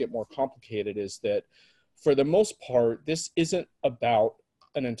things get more complicated, is that for the most part, this isn't about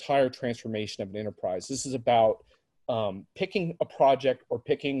an entire transformation of an enterprise. This is about picking a project or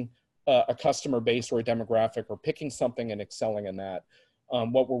picking a customer base or a demographic or picking something and excelling in that.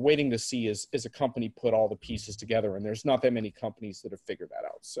 What we're waiting to see is a company put all the pieces together, and there's not that many companies that have figured that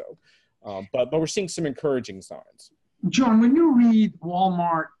out. So, but we're seeing some encouraging signs. John, when you read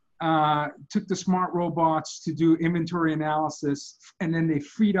Walmart took the smart robots to do inventory analysis, and then they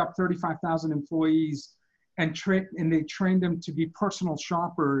freed up 35,000 employees and they trained them to be personal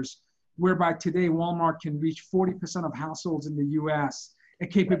shoppers, whereby today Walmart can reach 40% of households in the US, a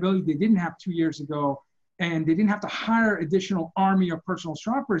capability they didn't have 2 years ago. And they didn't have to hire additional army of personal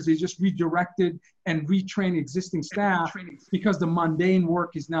shoppers. They just redirected and retrained existing staff because the mundane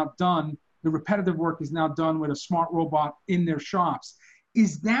work is now done. The repetitive work is now done with a smart robot in their shops.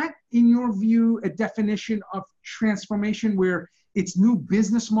 Is that, in your view, a definition of transformation where it's new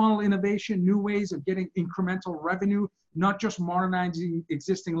business model innovation, new ways of getting incremental revenue, not just modernizing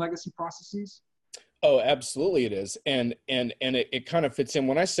existing legacy processes? Oh, absolutely it is. And it kind of fits in.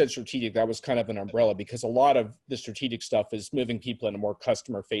 When I said strategic, that was kind of an umbrella, because a lot of the strategic stuff is moving people into more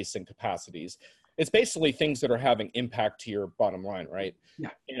customer facing capacities. It's basically things that are having impact to your bottom line, right?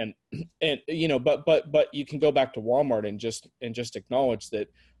 Yeah. And you know, but you can go back to Walmart and just acknowledge that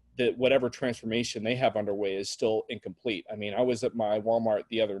whatever transformation they have underway is still incomplete. I mean, I was at my Walmart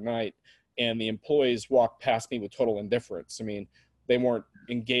the other night and the employees walked past me with total indifference. I mean, they weren't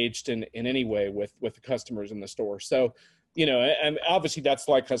engaged in any way with the customers in the store. So, you know, and obviously that's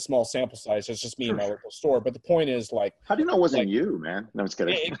like a small sample size. It's just me in my local store. But the point is, like, how do you know it wasn't you, man? No, I'm just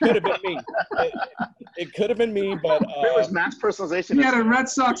kidding. It could have been me. It could have been me, but it was mass personalization. He had a Red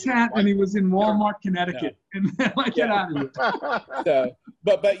Sox hat and he was in Walmart, Connecticut. Yeah. And like, get out of here. So,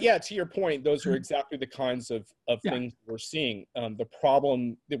 but yeah, to your point, those are exactly the kinds of things we're seeing. The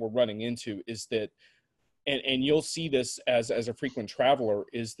problem that we're running into is that, and you'll see this as a frequent traveler,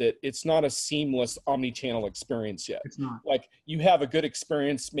 is that it's not a seamless omni-channel experience yet. It's not. Like, you have a good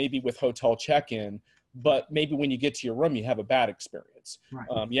experience maybe with hotel check-in, but maybe when you get to your room, you have a bad experience. Right.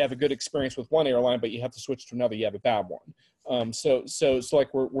 You have a good experience with one airline, but you have to switch to another, you have a bad one. So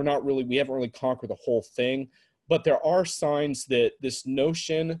like we haven't really conquered the whole thing, but there are signs that this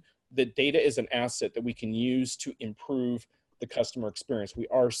notion that data is an asset that we can use to improve the customer experience, we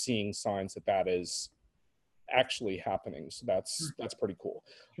are seeing signs that is actually happening. So that's pretty cool.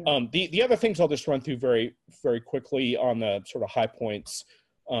 The other things I'll just run through very, very quickly on the sort of high points.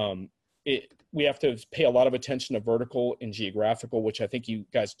 We have to pay a lot of attention to vertical and geographical, which I think you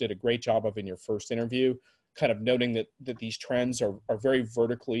guys did a great job of in your first interview, kind of noting that these trends are very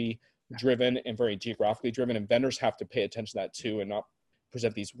vertically driven and very geographically driven, and vendors have to pay attention to that too and not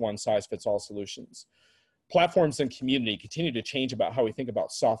present these one size fits all solutions. Platforms and community continue to change about how we think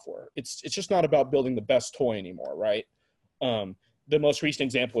about software. It's just not about building the best toy anymore, right? The most recent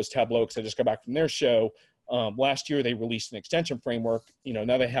example is Tableau, because I just got back from their show. Last year, they released an extension framework. You know,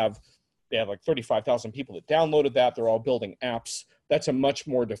 now they have like 35,000 people that downloaded that. They're all building apps. That's a much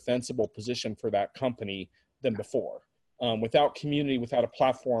more defensible position for that company than before. Without community, without a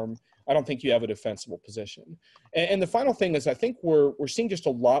platform, I don't think you have a defensible position. And the final thing is, I think we're seeing just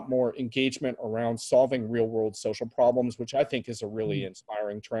a lot more engagement around solving real world social problems, which I think is a really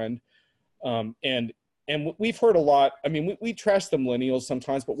inspiring trend. And we've heard a lot. I mean, we trash the millennials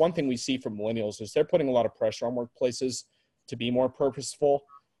sometimes, but one thing we see from millennials is they're putting a lot of pressure on workplaces to be more purposeful,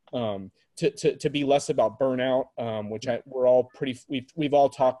 to be less about burnout, which we've all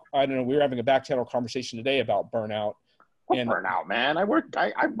talked. I don't know. We were having a back channel conversation today about burnout. Burnout, man. I work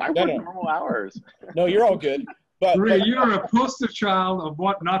normal hours. No, you're all good. But you're a poster child of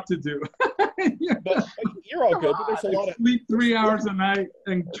what not to do. but you're all good. But there's a lot of sleep 3 hours a night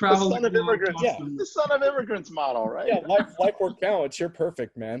and travel. The son of immigrants. Yeah. The son of immigrants model, right? Yeah, life work balance. You're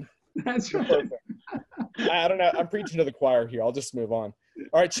perfect, man. That's right. Perfect. I don't know. I'm preaching to the choir here. I'll just move on.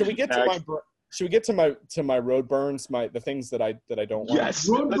 All right. Should we get to my road burns, the things that I don't want? Yes.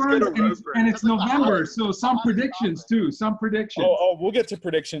 Road burns, and it's November, so some predictions too. Some predictions. Oh, we'll get to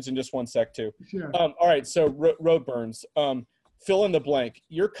predictions in just one sec too. Sure. All right. So road burns. Fill in the blank.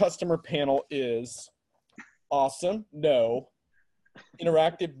 Your customer panel is awesome. No.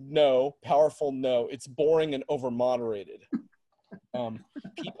 Interactive. No. Powerful. No. It's boring and over moderated.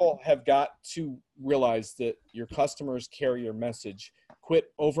 People have got to realize that your customers carry your message.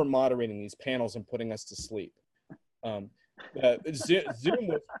 Quit over moderating these panels and putting us to sleep.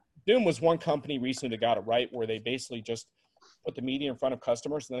 Zoom was one company recently that got it right, where they basically just put the media in front of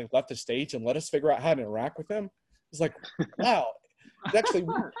customers and then they left the stage and let us figure out how to interact with them. It's like, wow, it actually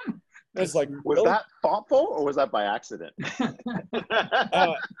worked. It's like, was that thoughtful or was that by accident?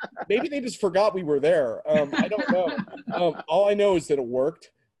 Maybe they just forgot we were there. I don't know. All I know is that it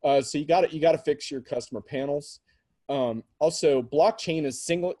worked. So you got to fix your customer panels. Also, blockchain is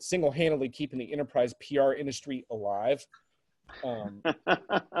single-handedly keeping the enterprise PR industry alive. I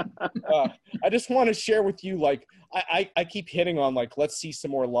just want to share with you, like, I keep hitting on, like, let's see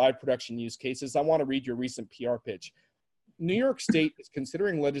some more live production use cases. I want to read your recent PR pitch. New York State is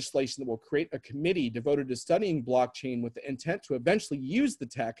considering legislation that will create a committee devoted to studying blockchain with the intent to eventually use the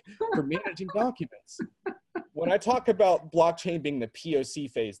tech for managing documents. When I talk about blockchain being the POC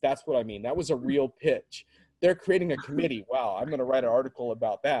phase, that's what I mean. That was a real pitch. They're creating a committee. Wow, I'm going to write an article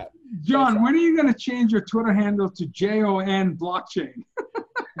about that. John, when are you going to change your Twitter handle to JON blockchain?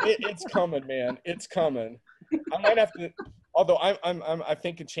 It's coming, man. It's coming. I might have to, although I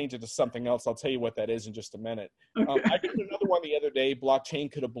think I change it to something else. I'll tell you what that is in just a minute. Okay. I did another one the other day.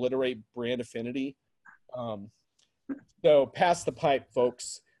 Blockchain could obliterate brand affinity. So pass the pipe,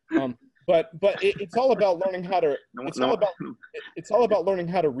 folks. But it's all about learning how to. It's all about learning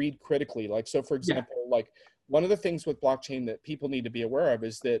how to read critically. Like, so for example, like one of the things with blockchain that people need to be aware of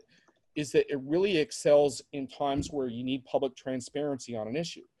is that it really excels in times where you need public transparency on an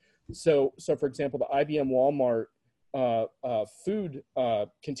issue. So for example, the IBM Walmart food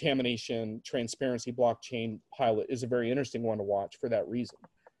contamination transparency blockchain pilot is a very interesting one to watch for that reason.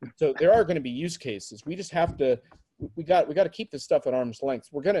 So there are going to be use cases. We just have to, we got to keep this stuff at arm's length.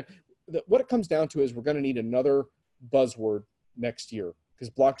 What it comes down to is we're going to need another buzzword next year because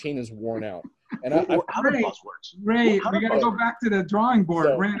blockchain is worn out. And Ray, we got to go back to the drawing board.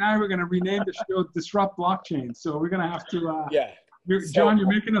 So, Ray and I were going to rename the show Disrupt Blockchain. So we're going to have to, John, you're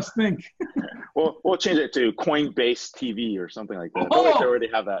making us think. We'll change it to Coinbase TV or something like that. Oh, they already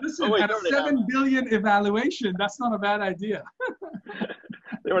have that. Listen, at 7 billion evaluation, that's not a bad idea.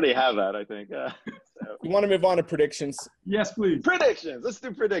 They already have that, I think. You want to move on to predictions? Yes, please. Predictions. Let's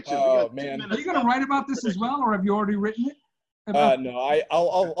do predictions. Oh, man. Are you going to write about this as well, or have you already written it? No,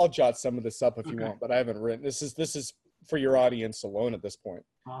 I'll jot some of this up if you want, but I haven't written. This is for your audience alone at this point.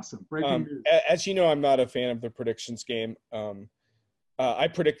 Awesome. Breaking news. As you know, I'm not a fan of the predictions game. I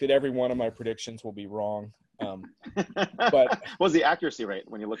predicted every one of my predictions will be wrong. But what's the accuracy rate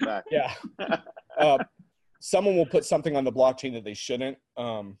when you look back? Yeah. Someone will put something on the blockchain that they shouldn't.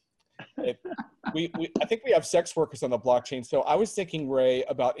 I think we have sex workers on the blockchain. So I was thinking, Ray,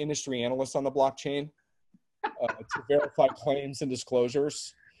 about industry analysts on the blockchain to verify claims and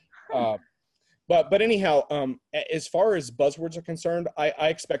disclosures. But anyhow, as far as buzzwords are concerned, I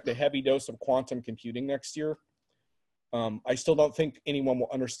expect a heavy dose of quantum computing next year. I still don't think anyone will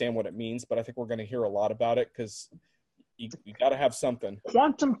understand what it means, but I think we're going to hear a lot about it because you got to have something.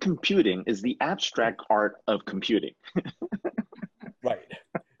 Quantum computing is the abstract art of computing. Right.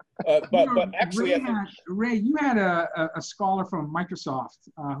 But actually, Ray, you had a scholar from Microsoft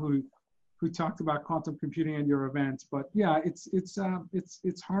who talked about quantum computing in your event. But yeah, it's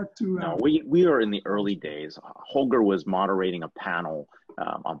hard to. No, we are in the early days. Holger was moderating a panel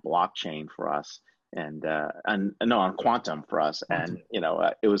on blockchain for us. And no, on quantum for us. And,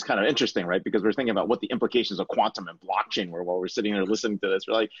 it was kind of interesting, right? Because we're thinking about what the implications of quantum and blockchain were while we're sitting there listening to this.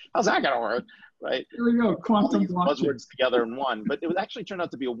 We're like, how's that going to work, right? Here we go, quantum buzzwords together in one. But it was actually turned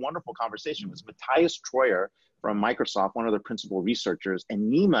out to be a wonderful conversation. It was Matthias Treuer from Microsoft, one of the principal researchers, and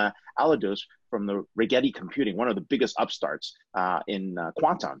Nima Alados from the Rigetti Computing, one of the biggest upstarts in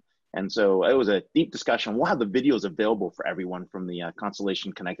quantum. And so it was a deep discussion. We'll have the videos available for everyone from the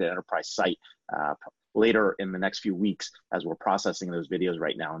Constellation Connected Enterprise site later in the next few weeks as we're processing those videos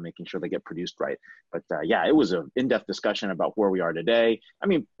right now and making sure they get produced right. But yeah, it was an in-depth discussion about where we are today. I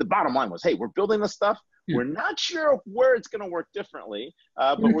mean, the bottom line was, hey, we're building this stuff. Yeah. We're not sure where it's going to work differently,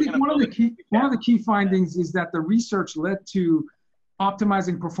 but we're going to. One of the key findings is that the research led to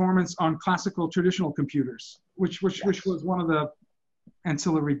optimizing performance on classical traditional computers, which was one of the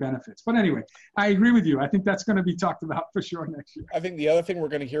ancillary benefits. But anyway, I agree with you. I think that's going to be talked about for sure next year. I think the other thing we're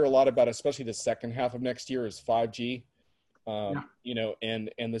going to hear a lot about, especially the second half of next year, is 5G,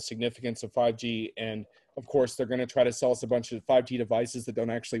 and the significance of 5G. And of course, they're going to try to sell us a bunch of 5G devices that don't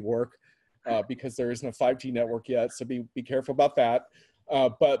actually work because there isn't a 5G network yet. So be careful about that.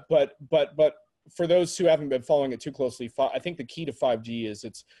 But for those who haven't been following it too closely, I think the key to 5G is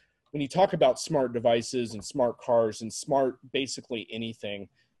when you talk about smart devices and smart cars and smart basically anything,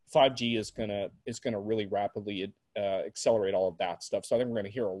 5G is gonna really rapidly accelerate all of that stuff. So I think we're gonna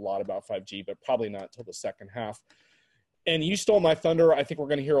hear a lot about 5G, but probably not until the second half. And you stole my thunder. I think we're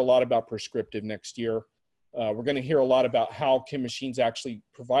gonna hear a lot about prescriptive next year. We're gonna hear a lot about how can machines actually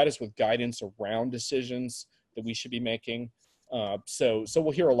provide us with guidance around decisions that we should be making. So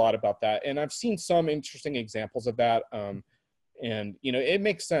we'll hear a lot about that. And I've seen some interesting examples of that. And, it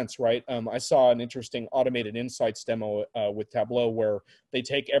makes sense, right? I saw an interesting automated insights demo with Tableau where they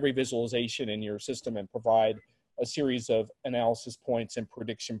take every visualization in your system and provide a series of analysis points and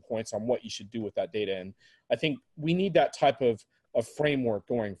prediction points on what you should do with that data. And I think we need that type of framework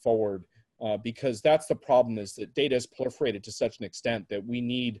going forward because that's the problem, is that data is proliferated to such an extent that we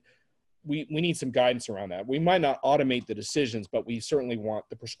need we need some guidance around that. We might not automate the decisions, but we certainly want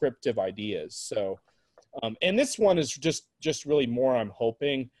the prescriptive ideas. So, and this one is just really more, I'm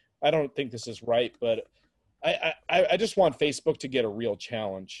hoping, I don't think this is right, but I just want Facebook to get a real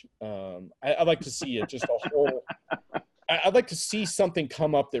challenge. I'd like to see it just a whole, I'd like to see something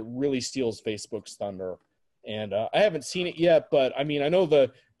come up that really steals Facebook's thunder. And I haven't seen it yet, but I mean, I know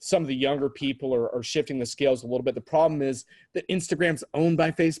some of the younger people are shifting the scales a little bit. The problem is that Instagram's owned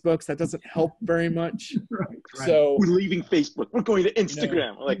by Facebook, so that doesn't help very much. Right. So we're leaving Facebook. We're going to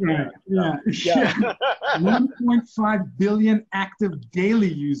Instagram. Like, yeah. 1.5 billion active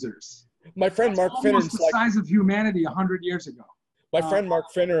daily users. My friend Mark Finner's Finner's the size of humanity 100 years ago. My friend Mark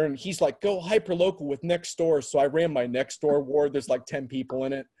Finner, and he's like, go hyperlocal with Nextdoor. So I ran my Nextdoor ward. There's like 10 people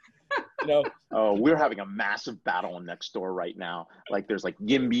in it. You know? Oh, we're having a massive battle on Nextdoor right now. Like, there's like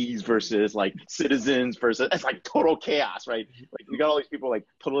Gimbies versus like citizens versus, it's like total chaos, right? Like, we got all these people like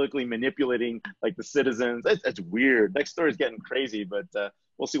politically manipulating like the citizens. It's weird. Nextdoor is getting crazy, but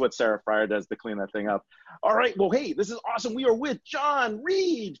we'll see what Sarah Fryer does to clean that thing up. All right. Well, hey, this is awesome. We are with John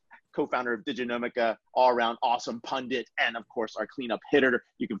Reed, co-founder of Diginomica, all-around awesome pundit, and of course our cleanup hitter.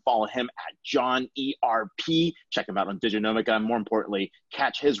 You can follow him at John ERP. Check him out on Diginomica, and more importantly,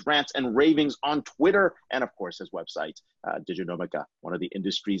 catch his rants and ravings on Twitter, and of course his website, Diginomica, one of the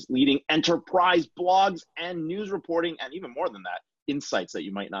industry's leading enterprise blogs and news reporting, and even more than that, insights that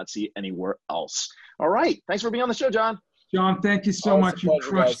you might not see anywhere else. All right, thanks for being on the show, John. John, thank you so much. You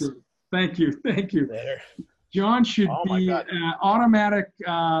crushed it. Thank you. Later. John should be an automatic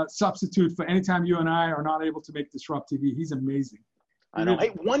substitute for anytime you and I are not able to make Disrupt TV. He's amazing. I know. Hey,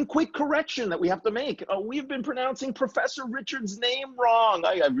 one quick correction that we have to make. We've been pronouncing Professor Richard's name wrong.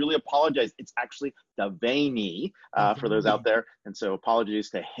 I really apologize. It's actually Devaney for those out there. And so apologies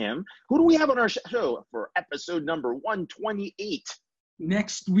to him. Who do we have on our show for episode number 128?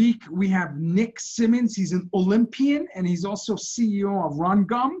 Next week, we have Nick Simmons. He's an Olympian, and he's also CEO of Run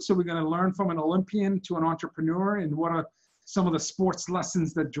Gum. So we're going to learn from an Olympian to an entrepreneur and what are some of the sports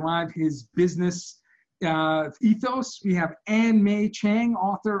lessons that drive his business ethos. We have Ann Mei Chang,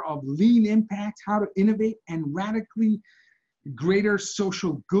 author of Lean Impact, How to Innovate and Radically Greater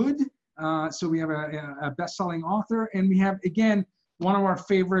Social Good. So we have a best-selling author. And we have, again, one of our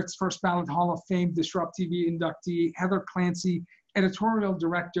favorites, First Ballot Hall of Fame, Disrupt TV inductee, Heather Clancy, editorial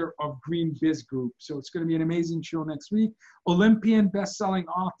director of Green Biz Group. So it's going to be an amazing show next week. Olympian, best-selling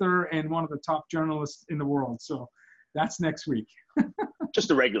author, and one of the top journalists in the world. So that's next week.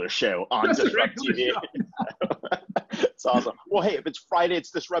 Just a regular show on Disrupt TV. It's awesome. Well, hey, if it's Friday,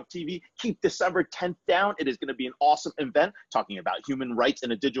 it's Disrupt TV. Keep December 10th down. It is going to be an awesome event talking about human rights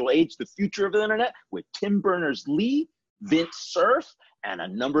in a digital age, the future of the internet, with Tim Berners-Lee, Vint Cerf, and a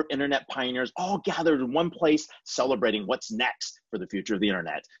number of internet pioneers all gathered in one place celebrating what's next for the future of the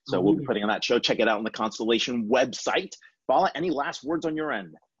internet. So we'll be putting on that show. Check it out on the Constellation website. Vala, any last words on your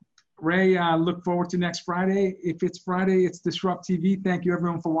end? Ray, look forward to next Friday. If it's Friday, it's Disrupt TV. Thank you,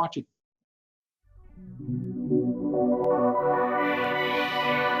 everyone, for watching.